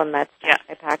vegetable oil, and that's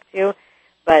I packed you,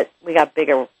 but we got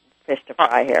bigger fish to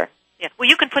fry here. Yeah. Well,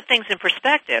 you can put things in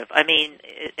perspective. I mean,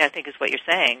 I think is what you're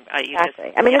saying.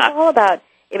 Exactly. It's all about,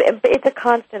 it's a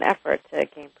constant effort to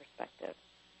gain perspective.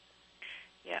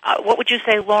 Yeah. What would you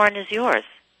say, Lauren, is yours?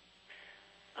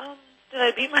 Did I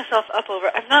beat myself up over?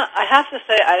 I have to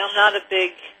say,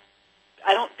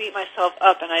 I don't beat myself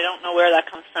up, and I don't know where that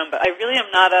comes from, but I really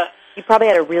am not You probably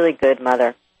had a really good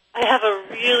mother. I have a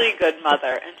really good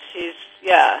mother, and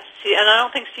and I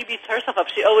don't think she beats herself up.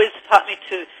 She always taught me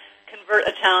to convert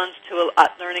a challenge to a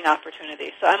learning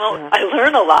opportunity. So I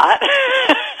learn a lot.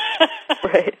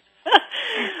 Right.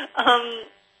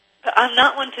 But I'm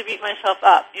not one to beat myself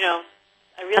up, I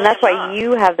really And that's why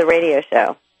you have the radio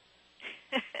show.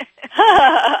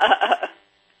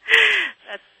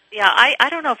 Yeah, I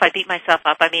don't know if I beat myself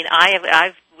up. I mean,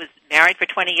 I was married for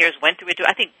 20 years, went through a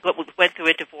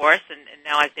divorce, and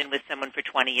now I've been with someone for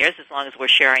 20 years, as long as we're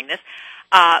sharing this.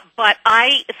 But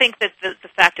I think that the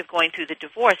fact of going through the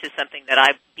divorce is something that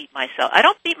I beat myself. I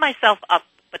don't beat myself up,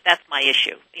 but that's my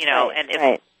issue, Right, and if,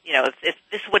 right. If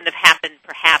this wouldn't have happened,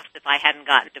 perhaps, if I hadn't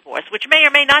gotten divorced, which may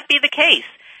or may not be the case.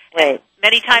 Right.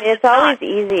 Many times it's always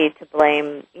easy to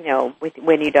blame,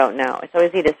 when you don't know. It's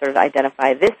always easy to sort of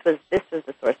identify this was the source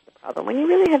of the problem when you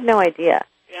really have no idea.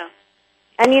 Yeah.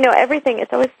 And everything.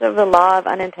 It's always sort of the law of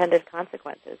unintended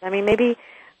consequences. I mean, maybe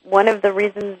one of the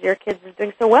reasons your kids is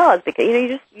doing so well is because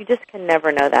you just can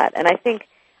never know that. And I think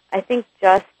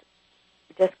just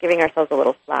giving ourselves a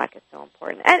little slack is so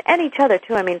important, and each other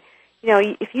too. I mean,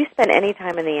 if you spend any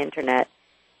time on the internet,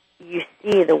 you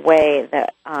see the way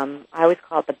that I always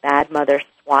call it the bad mother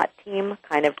SWAT team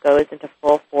kind of goes into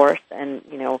full force and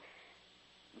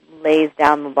lays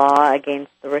down the law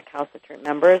against the recalcitrant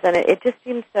members, and it just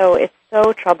seems it's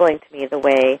so troubling to me the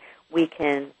way we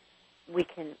can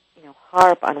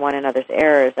harp on one another's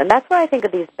errors, and that's why I think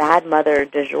of these bad mother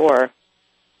du jour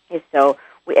is so.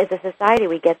 As a society,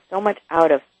 we get so much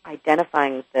out of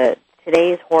identifying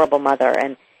today's horrible mother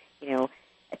and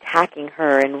attacking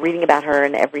her and reading about her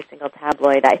in every single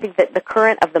tabloid. I think that the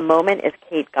current of the moment is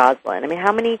Kate Goslin. I mean,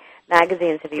 how many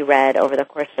magazines have you read over the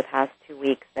course of the past 2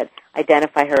 weeks that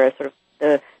identify her as sort of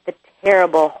the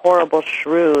terrible, horrible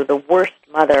shrew, the worst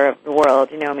mother of the world?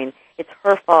 It's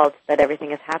her fault that everything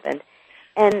has happened.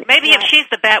 And maybe if she's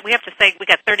the bad, we have to say we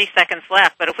got 30 seconds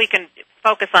left, but if we can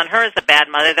focus on her as the bad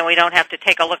mother, then we don't have to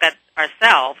take a look at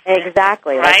ourselves.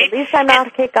 Exactly. Right? At least I'm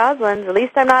not Kate Goslin. At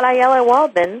least I'm not Ayala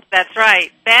Waldman. That's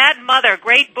right. Bad Mother,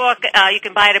 great book. You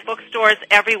can buy it at bookstores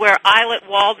everywhere. Isla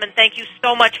Waldman, thank you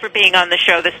so much for being on the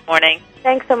show this morning.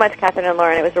 Thanks so much, Kathryn and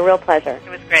Lauren. It was a real pleasure. It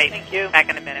was great. Thank you. Back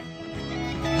in a minute.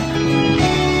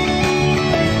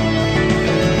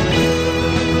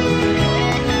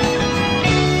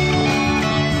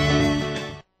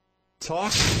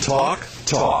 Talk, talk,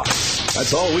 talk.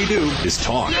 That's all we do is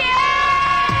talk.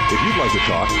 If you'd like to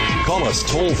talk, call us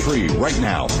toll-free right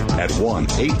now at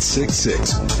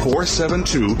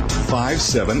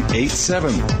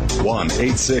 1-866-472-5787.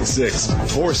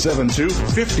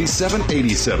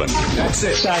 1-866-472-5787. That's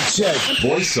it.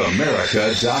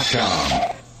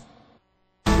 VoiceAmerica.com.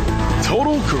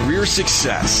 Total career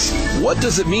success. What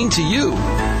does it mean to you?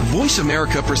 Voice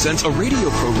America presents a radio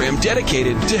program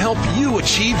dedicated to help you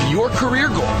achieve your career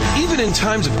goal. Even in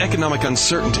times of economic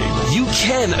uncertainty, you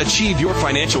can achieve your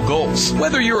financial goals.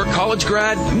 Whether you're a college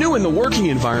grad, new in the working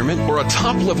environment, or a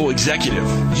top-level executive,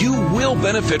 you will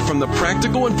benefit from the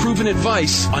practical and proven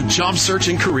advice on job search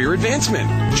and career advancement.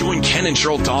 Join Ken and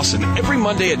Cheryl Dawson every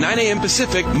Monday at 9 a.m.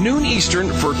 Pacific, noon Eastern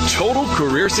for Total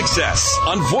Career Success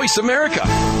on Voice America.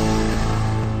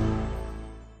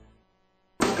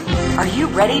 Are you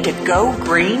ready to go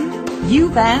green?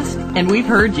 You've asked, and we've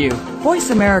heard you.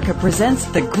 Voice America presents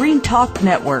the Green Talk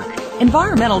Network.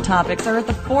 Environmental topics are at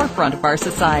the forefront of our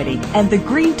society, and the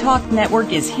Green Talk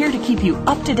Network is here to keep you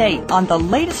up to date on the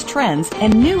latest trends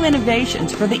and new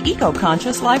innovations for the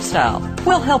eco-conscious lifestyle.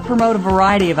 We'll help promote a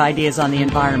variety of ideas on the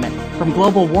environment, from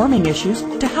global warming issues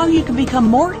to how you can become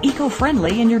more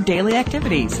eco-friendly in your daily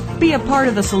activities. Be a part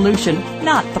of the solution,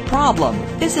 not the problem.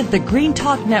 Visit the Green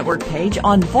Talk Network page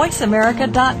on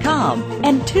voiceamerica.com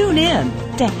and tune in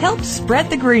to help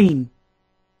spread the green.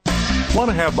 Want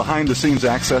to have behind-the-scenes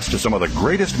access to some of the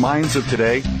greatest minds of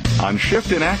today? On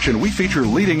Shift in Action, we feature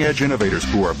leading-edge innovators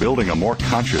who are building a more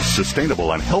conscious,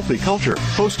 sustainable, and healthy culture.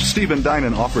 Host Stephen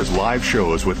Dinan offers live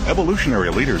shows with evolutionary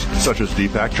leaders such as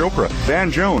Deepak Chopra, Van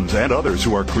Jones, and others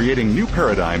who are creating new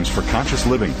paradigms for conscious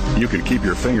living. You can keep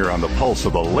your finger on the pulse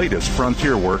of the latest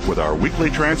frontier work with our weekly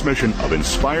transmission of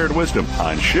inspired wisdom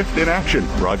on Shift in Action,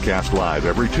 broadcast live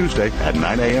every Tuesday at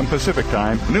 9 a.m. Pacific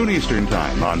Time, noon Eastern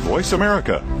Time on Voice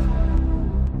America.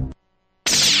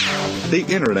 The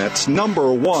Internet's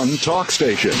 #1 talk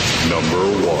station.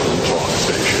 #1 talk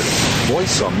station.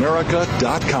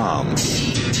 VoiceAmerica.com.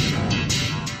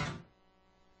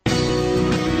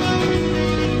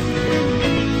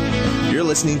 You're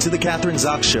listening to The Kathryn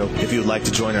Zox Show. If you would like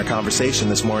to join our conversation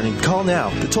this morning, call now.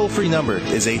 The toll-free number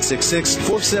is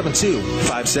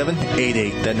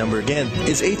 866-472-5788. That number again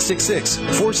is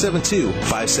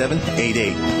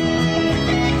 866-472-5788.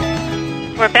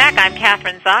 We're back. I'm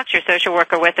Kathryn Zox, your social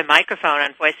worker with a microphone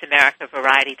on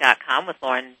VoiceAmericaVariety.com with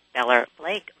Lauren Beller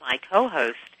Blake, my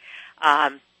co-host.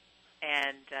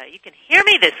 You can hear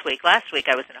me this week. Last week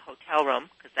I was in a hotel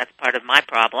room because that's part of my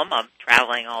problem. I'm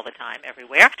traveling all the time,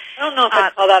 everywhere. I don't know if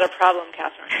I call that a problem,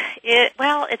 Kathryn.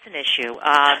 It's an issue.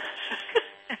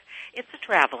 It's a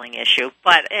traveling issue,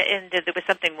 but there was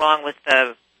something wrong with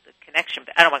the connection.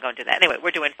 I don't want to go into that. Anyway,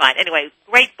 we're doing fine. Anyway,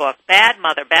 great book, Bad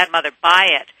Mother, buy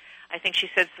it. I think she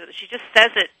just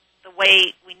says it the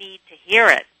way we need to hear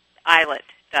it. Eilert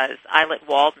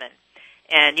Waldman.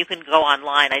 And you can go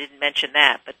online. I didn't mention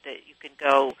that, but you can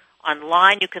go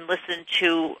online. You can listen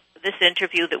to this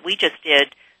interview that we just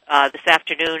did this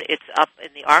afternoon. It's up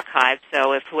in the archive.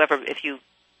 So if you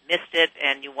missed it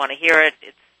and you want to hear it,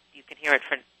 you can hear it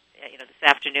for this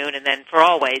afternoon and then for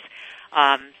always.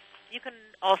 You can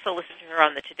also listen to her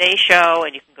on the Today Show,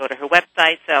 and you can go to her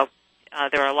website. So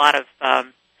there are a lot of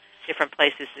different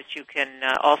places that you can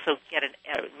also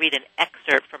read an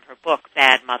excerpt from her book,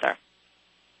 Bad Mother.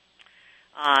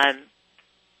 And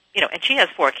she has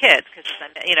 4 kids, and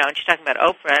she's talking about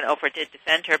Oprah, and Oprah did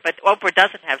defend her, but Oprah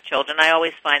doesn't have children. I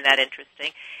always find that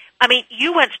interesting. I mean,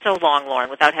 you went so long, Lauren,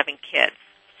 without having kids,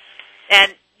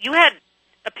 and you had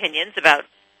opinions about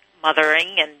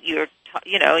mothering, and you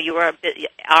are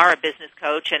a business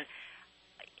coach,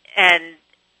 and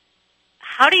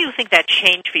how do you think that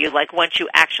changed for you, like once you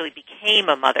actually became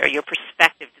a mother, your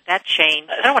perspective, did that change?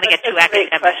 I don't want to get too academic.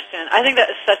 That's a great question. I think that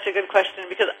is such a good question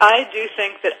because I do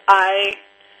think that I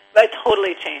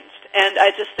totally changed. And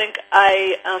I just think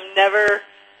I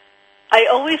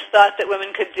always thought that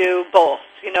women could do both,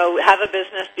 have a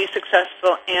business, be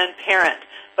successful, and parent.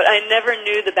 But I never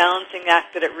knew the balancing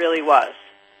act that it really was.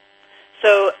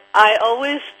 So I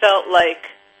always felt like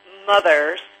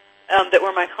mothers that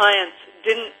were my clients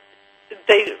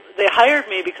they hired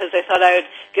me because they thought I would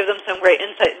give them some great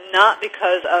insight, not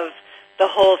because of the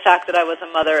whole fact that I was a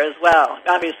mother as well.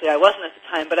 Obviously, I wasn't at the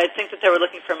time, but I think that they were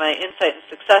looking for my insight and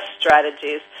success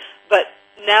strategies. But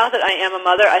now that I am a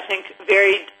mother, I think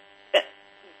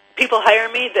people hire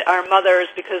me that are mothers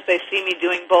because they see me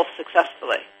doing both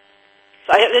successfully.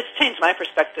 So it's changed my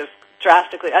perspective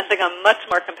drastically. I think I'm much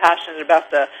more compassionate about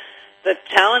the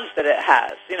challenge that it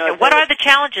has. What are the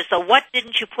challenges? So what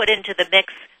didn't you put into the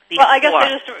mix? Well, I guess I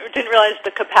just didn't realize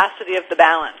the capacity of the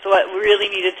balance, what really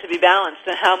needed to be balanced,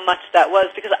 and how much that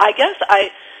was. Because I guess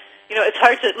it's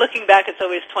hard to, looking back, it's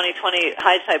always 20/20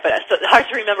 hindsight, but it's hard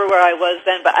to remember where I was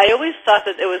then. But I always thought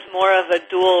that it was more of a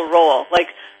dual role,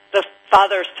 like the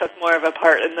fathers took more of a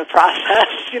part in the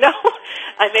process.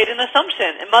 I made an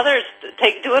assumption, and mothers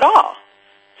do it all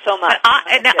so much.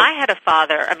 I had a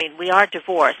father. I mean, we are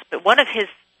divorced, but one of his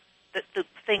the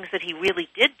things that he really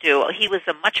did do. He was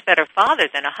a much better father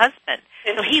than a husband.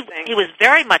 So he was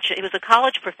very much, he was a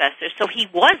college professor, so he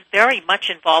was very much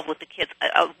involved with the kids.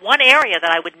 One area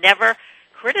that I would never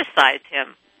criticize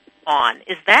him on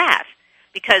is that,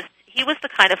 because he was the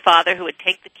kind of father who would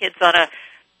take the kids on a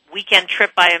weekend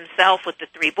trip by himself with the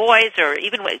 3 boys, or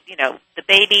even with, the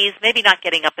babies, maybe not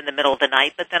getting up in the middle of the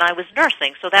night, but then I was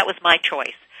nursing, so that was my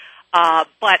choice.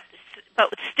 But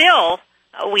still,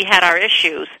 we had our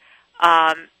issues.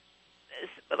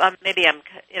 Maybe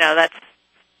that's,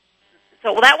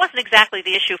 so that wasn't exactly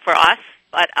the issue for us,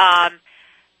 but,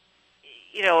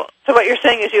 So what you're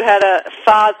saying is you had a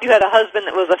husband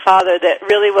that was a father that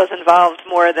really was involved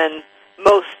more than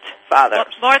most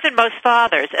fathers. More than most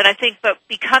fathers. And I think, but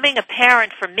becoming a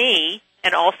parent for me,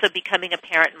 and also becoming a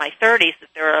parent in my 30s, that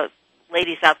there are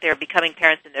ladies out there becoming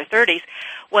parents in their 30s,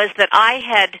 was that I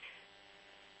had,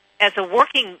 as a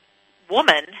working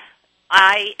woman,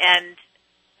 I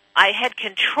had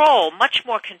control, much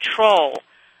more control,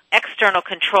 external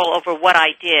control over what I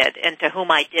did and to whom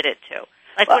I did it to.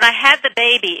 Like when I had the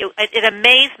baby, it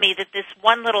amazed me that this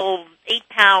one little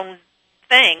 8-pound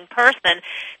person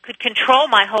could control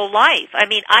my whole life. I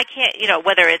mean, I can't,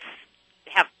 whether it's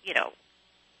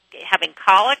having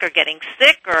colic or getting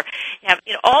sick or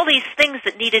all these things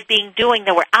that needed being doing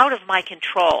that were out of my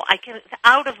control.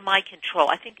 Out of my control.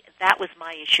 I think that was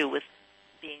my issue with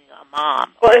being a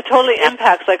mom. Well, it totally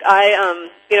impacts. Like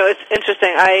it's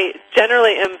interesting. I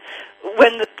generally am,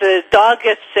 when the dog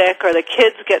gets sick or the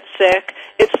kids get sick,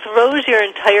 it throws your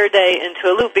entire day into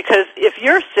a loop, because if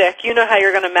you're sick, you know how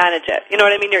you're going to manage it. You know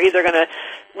what I mean? You're either going to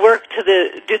work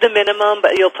do the minimum,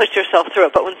 but you'll push yourself through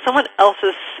it. But when someone else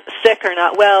is sick or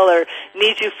not well or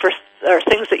needs you or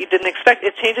things that you didn't expect,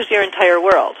 it changes your entire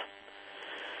world.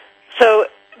 So,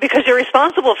 because you're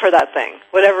responsible for that thing,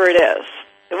 whatever it is,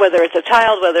 whether it's a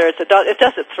child, whether it's a dog, it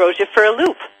throws you for a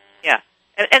loop. Yeah.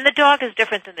 And the dog is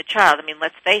different than the child. I mean,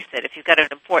 let's face it. If you've got an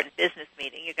important business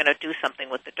meeting, you're going to do something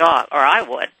with the dog, or I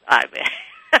would.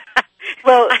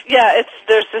 Well, yeah,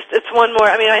 it's one more.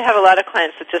 I mean, I have a lot of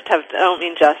clients that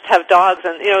have dogs,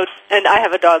 and I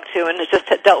have a dog too, and it's just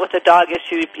dealt with a dog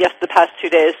issue the past 2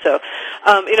 days. So,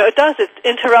 it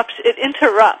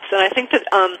interrupts, and I think that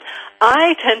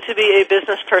I tend to be a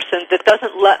business person that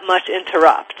doesn't let much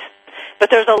interrupt. But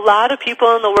there's a lot of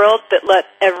people in the world that let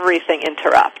everything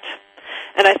interrupt.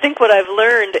 And I think what I've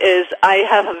learned is I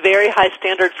have a very high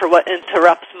standard for what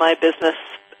interrupts my business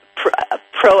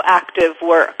proactive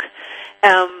work.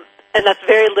 And that's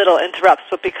very little interrupts.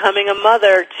 But becoming a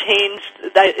mother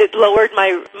it lowered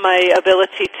my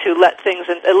ability to let things,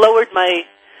 it lowered my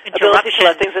ability to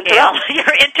let things interrupt.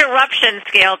 Your interruption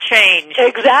scale changed.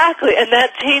 Exactly, and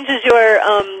that changes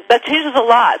that changes a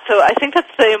lot. So I think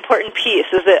that's the important piece,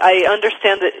 is that I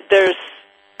understand that does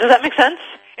that make sense?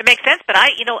 It makes sense, but I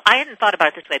hadn't thought about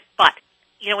it this way. But,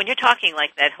 when you're talking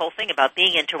like that whole thing about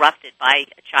being interrupted by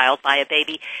a child, by a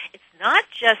baby, it's not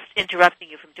just interrupting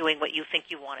you from doing what you think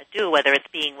you want to do, whether it's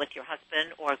being with your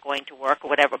husband or going to work or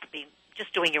whatever, but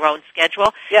just doing your own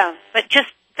schedule. Yeah. But just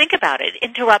think about it. It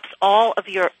interrupts all of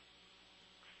your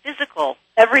physical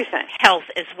everything health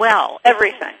as well.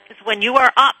 Everything. Because when you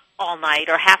are up all night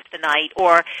or half the night,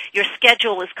 or your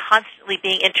schedule is constantly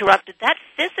being interrupted, that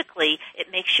physically,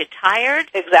 it makes you tired.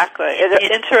 Exactly.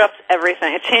 It interrupts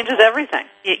everything. It changes everything.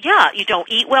 You don't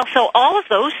eat well. So all of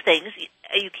those things,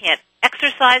 you can't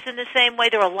exercise in the same way.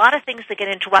 There are a lot of things that get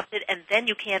interrupted, and then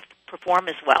you can't perform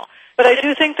as well. But I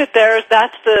do think that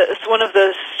that's one of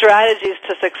the strategies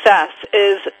to success,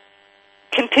 is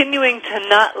continuing to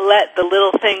not let the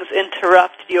little things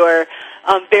interrupt your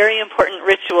very important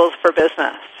rituals for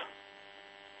business.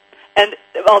 And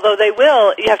although they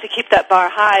will, you have to keep that bar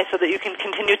high so that you can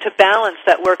continue to balance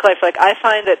that work life. Like, I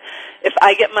find that if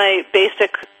I get my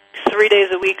basic 3 days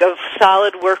a week of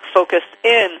solid work focused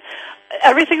in,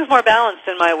 everything's more balanced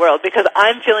in my world, because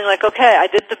I'm feeling like, okay, I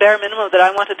did the bare minimum that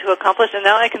I wanted to accomplish, and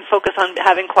now I can focus on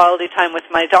having quality time with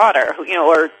my daughter,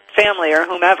 or family or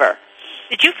whomever.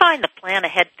 Did you find the plan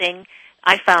ahead thing?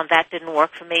 I found that didn't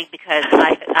work for me, because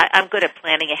I'm good at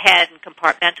planning ahead and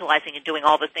compartmentalizing and doing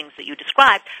all the things that you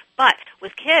described. But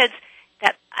with kids,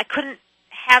 that I couldn't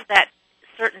have that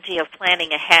certainty of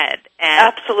planning ahead.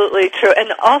 And absolutely true. And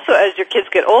also, as your kids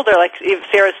get older, like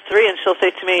Sarah's 3, and she'll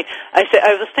say to me, I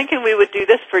was thinking we would do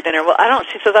this for dinner. Well,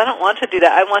 she says, I don't want to do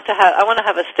that. I want to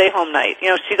have a stay-home night.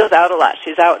 She goes out a lot.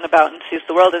 She's out and about and sees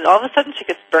the world, and all of a sudden she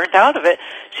gets burnt out of it.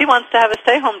 She wants to have a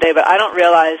stay-home day, but I don't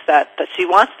realize that she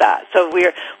wants that. So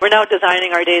we're now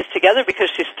designing our days together,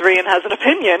 because she's 3 and has an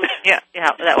opinion. Yeah.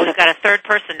 We've got a third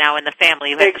person now in the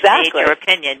family who has exactly. made your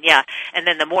opinion. Yeah, and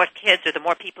then the more kids or the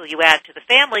more people you add to the the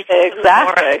family, exactly. the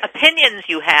more opinions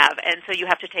you have, and so you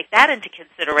have to take that into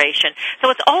consideration.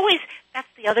 So it's always, that's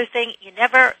the other thing, you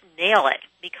never nail it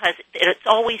because it's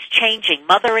always changing.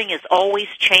 Mothering is always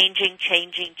changing.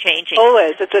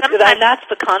 Always. And that's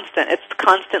the constant. It's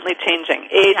constantly changing.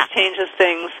 Age changes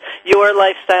things. Your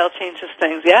lifestyle changes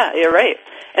things. Yeah, you're right.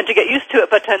 And to get used to it,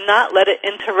 but to not let it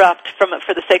interrupt for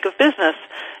the sake of business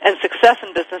and success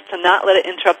in business, to not let it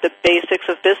interrupt the basics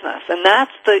of business. And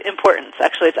that's the importance,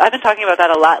 actually. I've been talking about that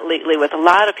a lot lately with a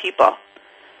lot of people.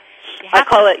 I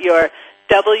call it your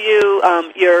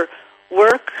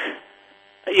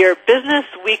your business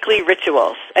weekly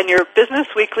rituals. And your business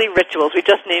weekly rituals, we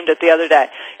just named it the other day.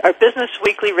 Our business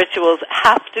weekly rituals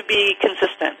have to be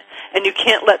consistent, and you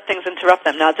can't let things interrupt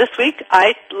them. Now, this week,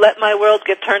 I let my world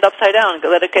get turned upside down and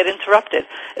let it get interrupted.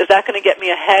 Is that going to get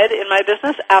me ahead in my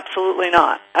business? Absolutely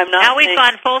not. I'm not. Now we've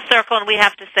gone full circle, and we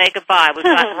have to say goodbye. We've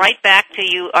gotten right back to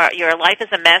you. Your life is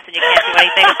a mess, and you can't do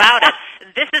anything about it.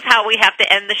 This is how we have to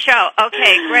end the show.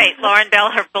 Okay, great. Lauren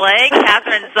Beller-Blake,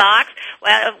 Kathryn Zox.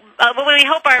 Well, we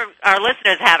hope our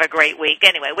listeners have a great week.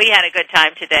 Anyway, we had a good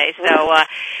time today. So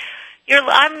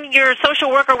I'm your social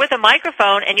worker with a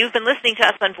microphone, and you've been listening to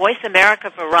us on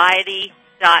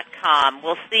VoiceAmericaVariety.com.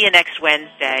 We'll see you next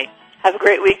Wednesday. Have a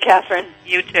great week, Kathryn.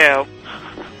 You too.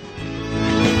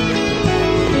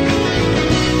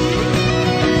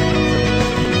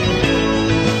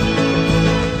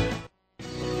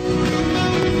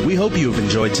 We hope you have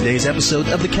enjoyed today's episode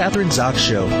of The Kathryn Zox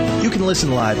Show. You can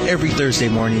listen live every Thursday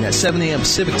morning at 7 a.m.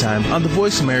 Pacific Time on the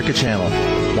Voice America channel.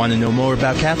 Want to know more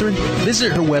about Kathryn?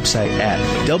 Visit her website at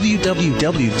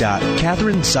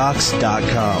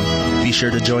www.kathrynzox.com. Be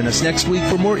sure to join us next week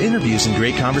for more interviews and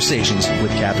great conversations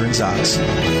with Kathryn Zox.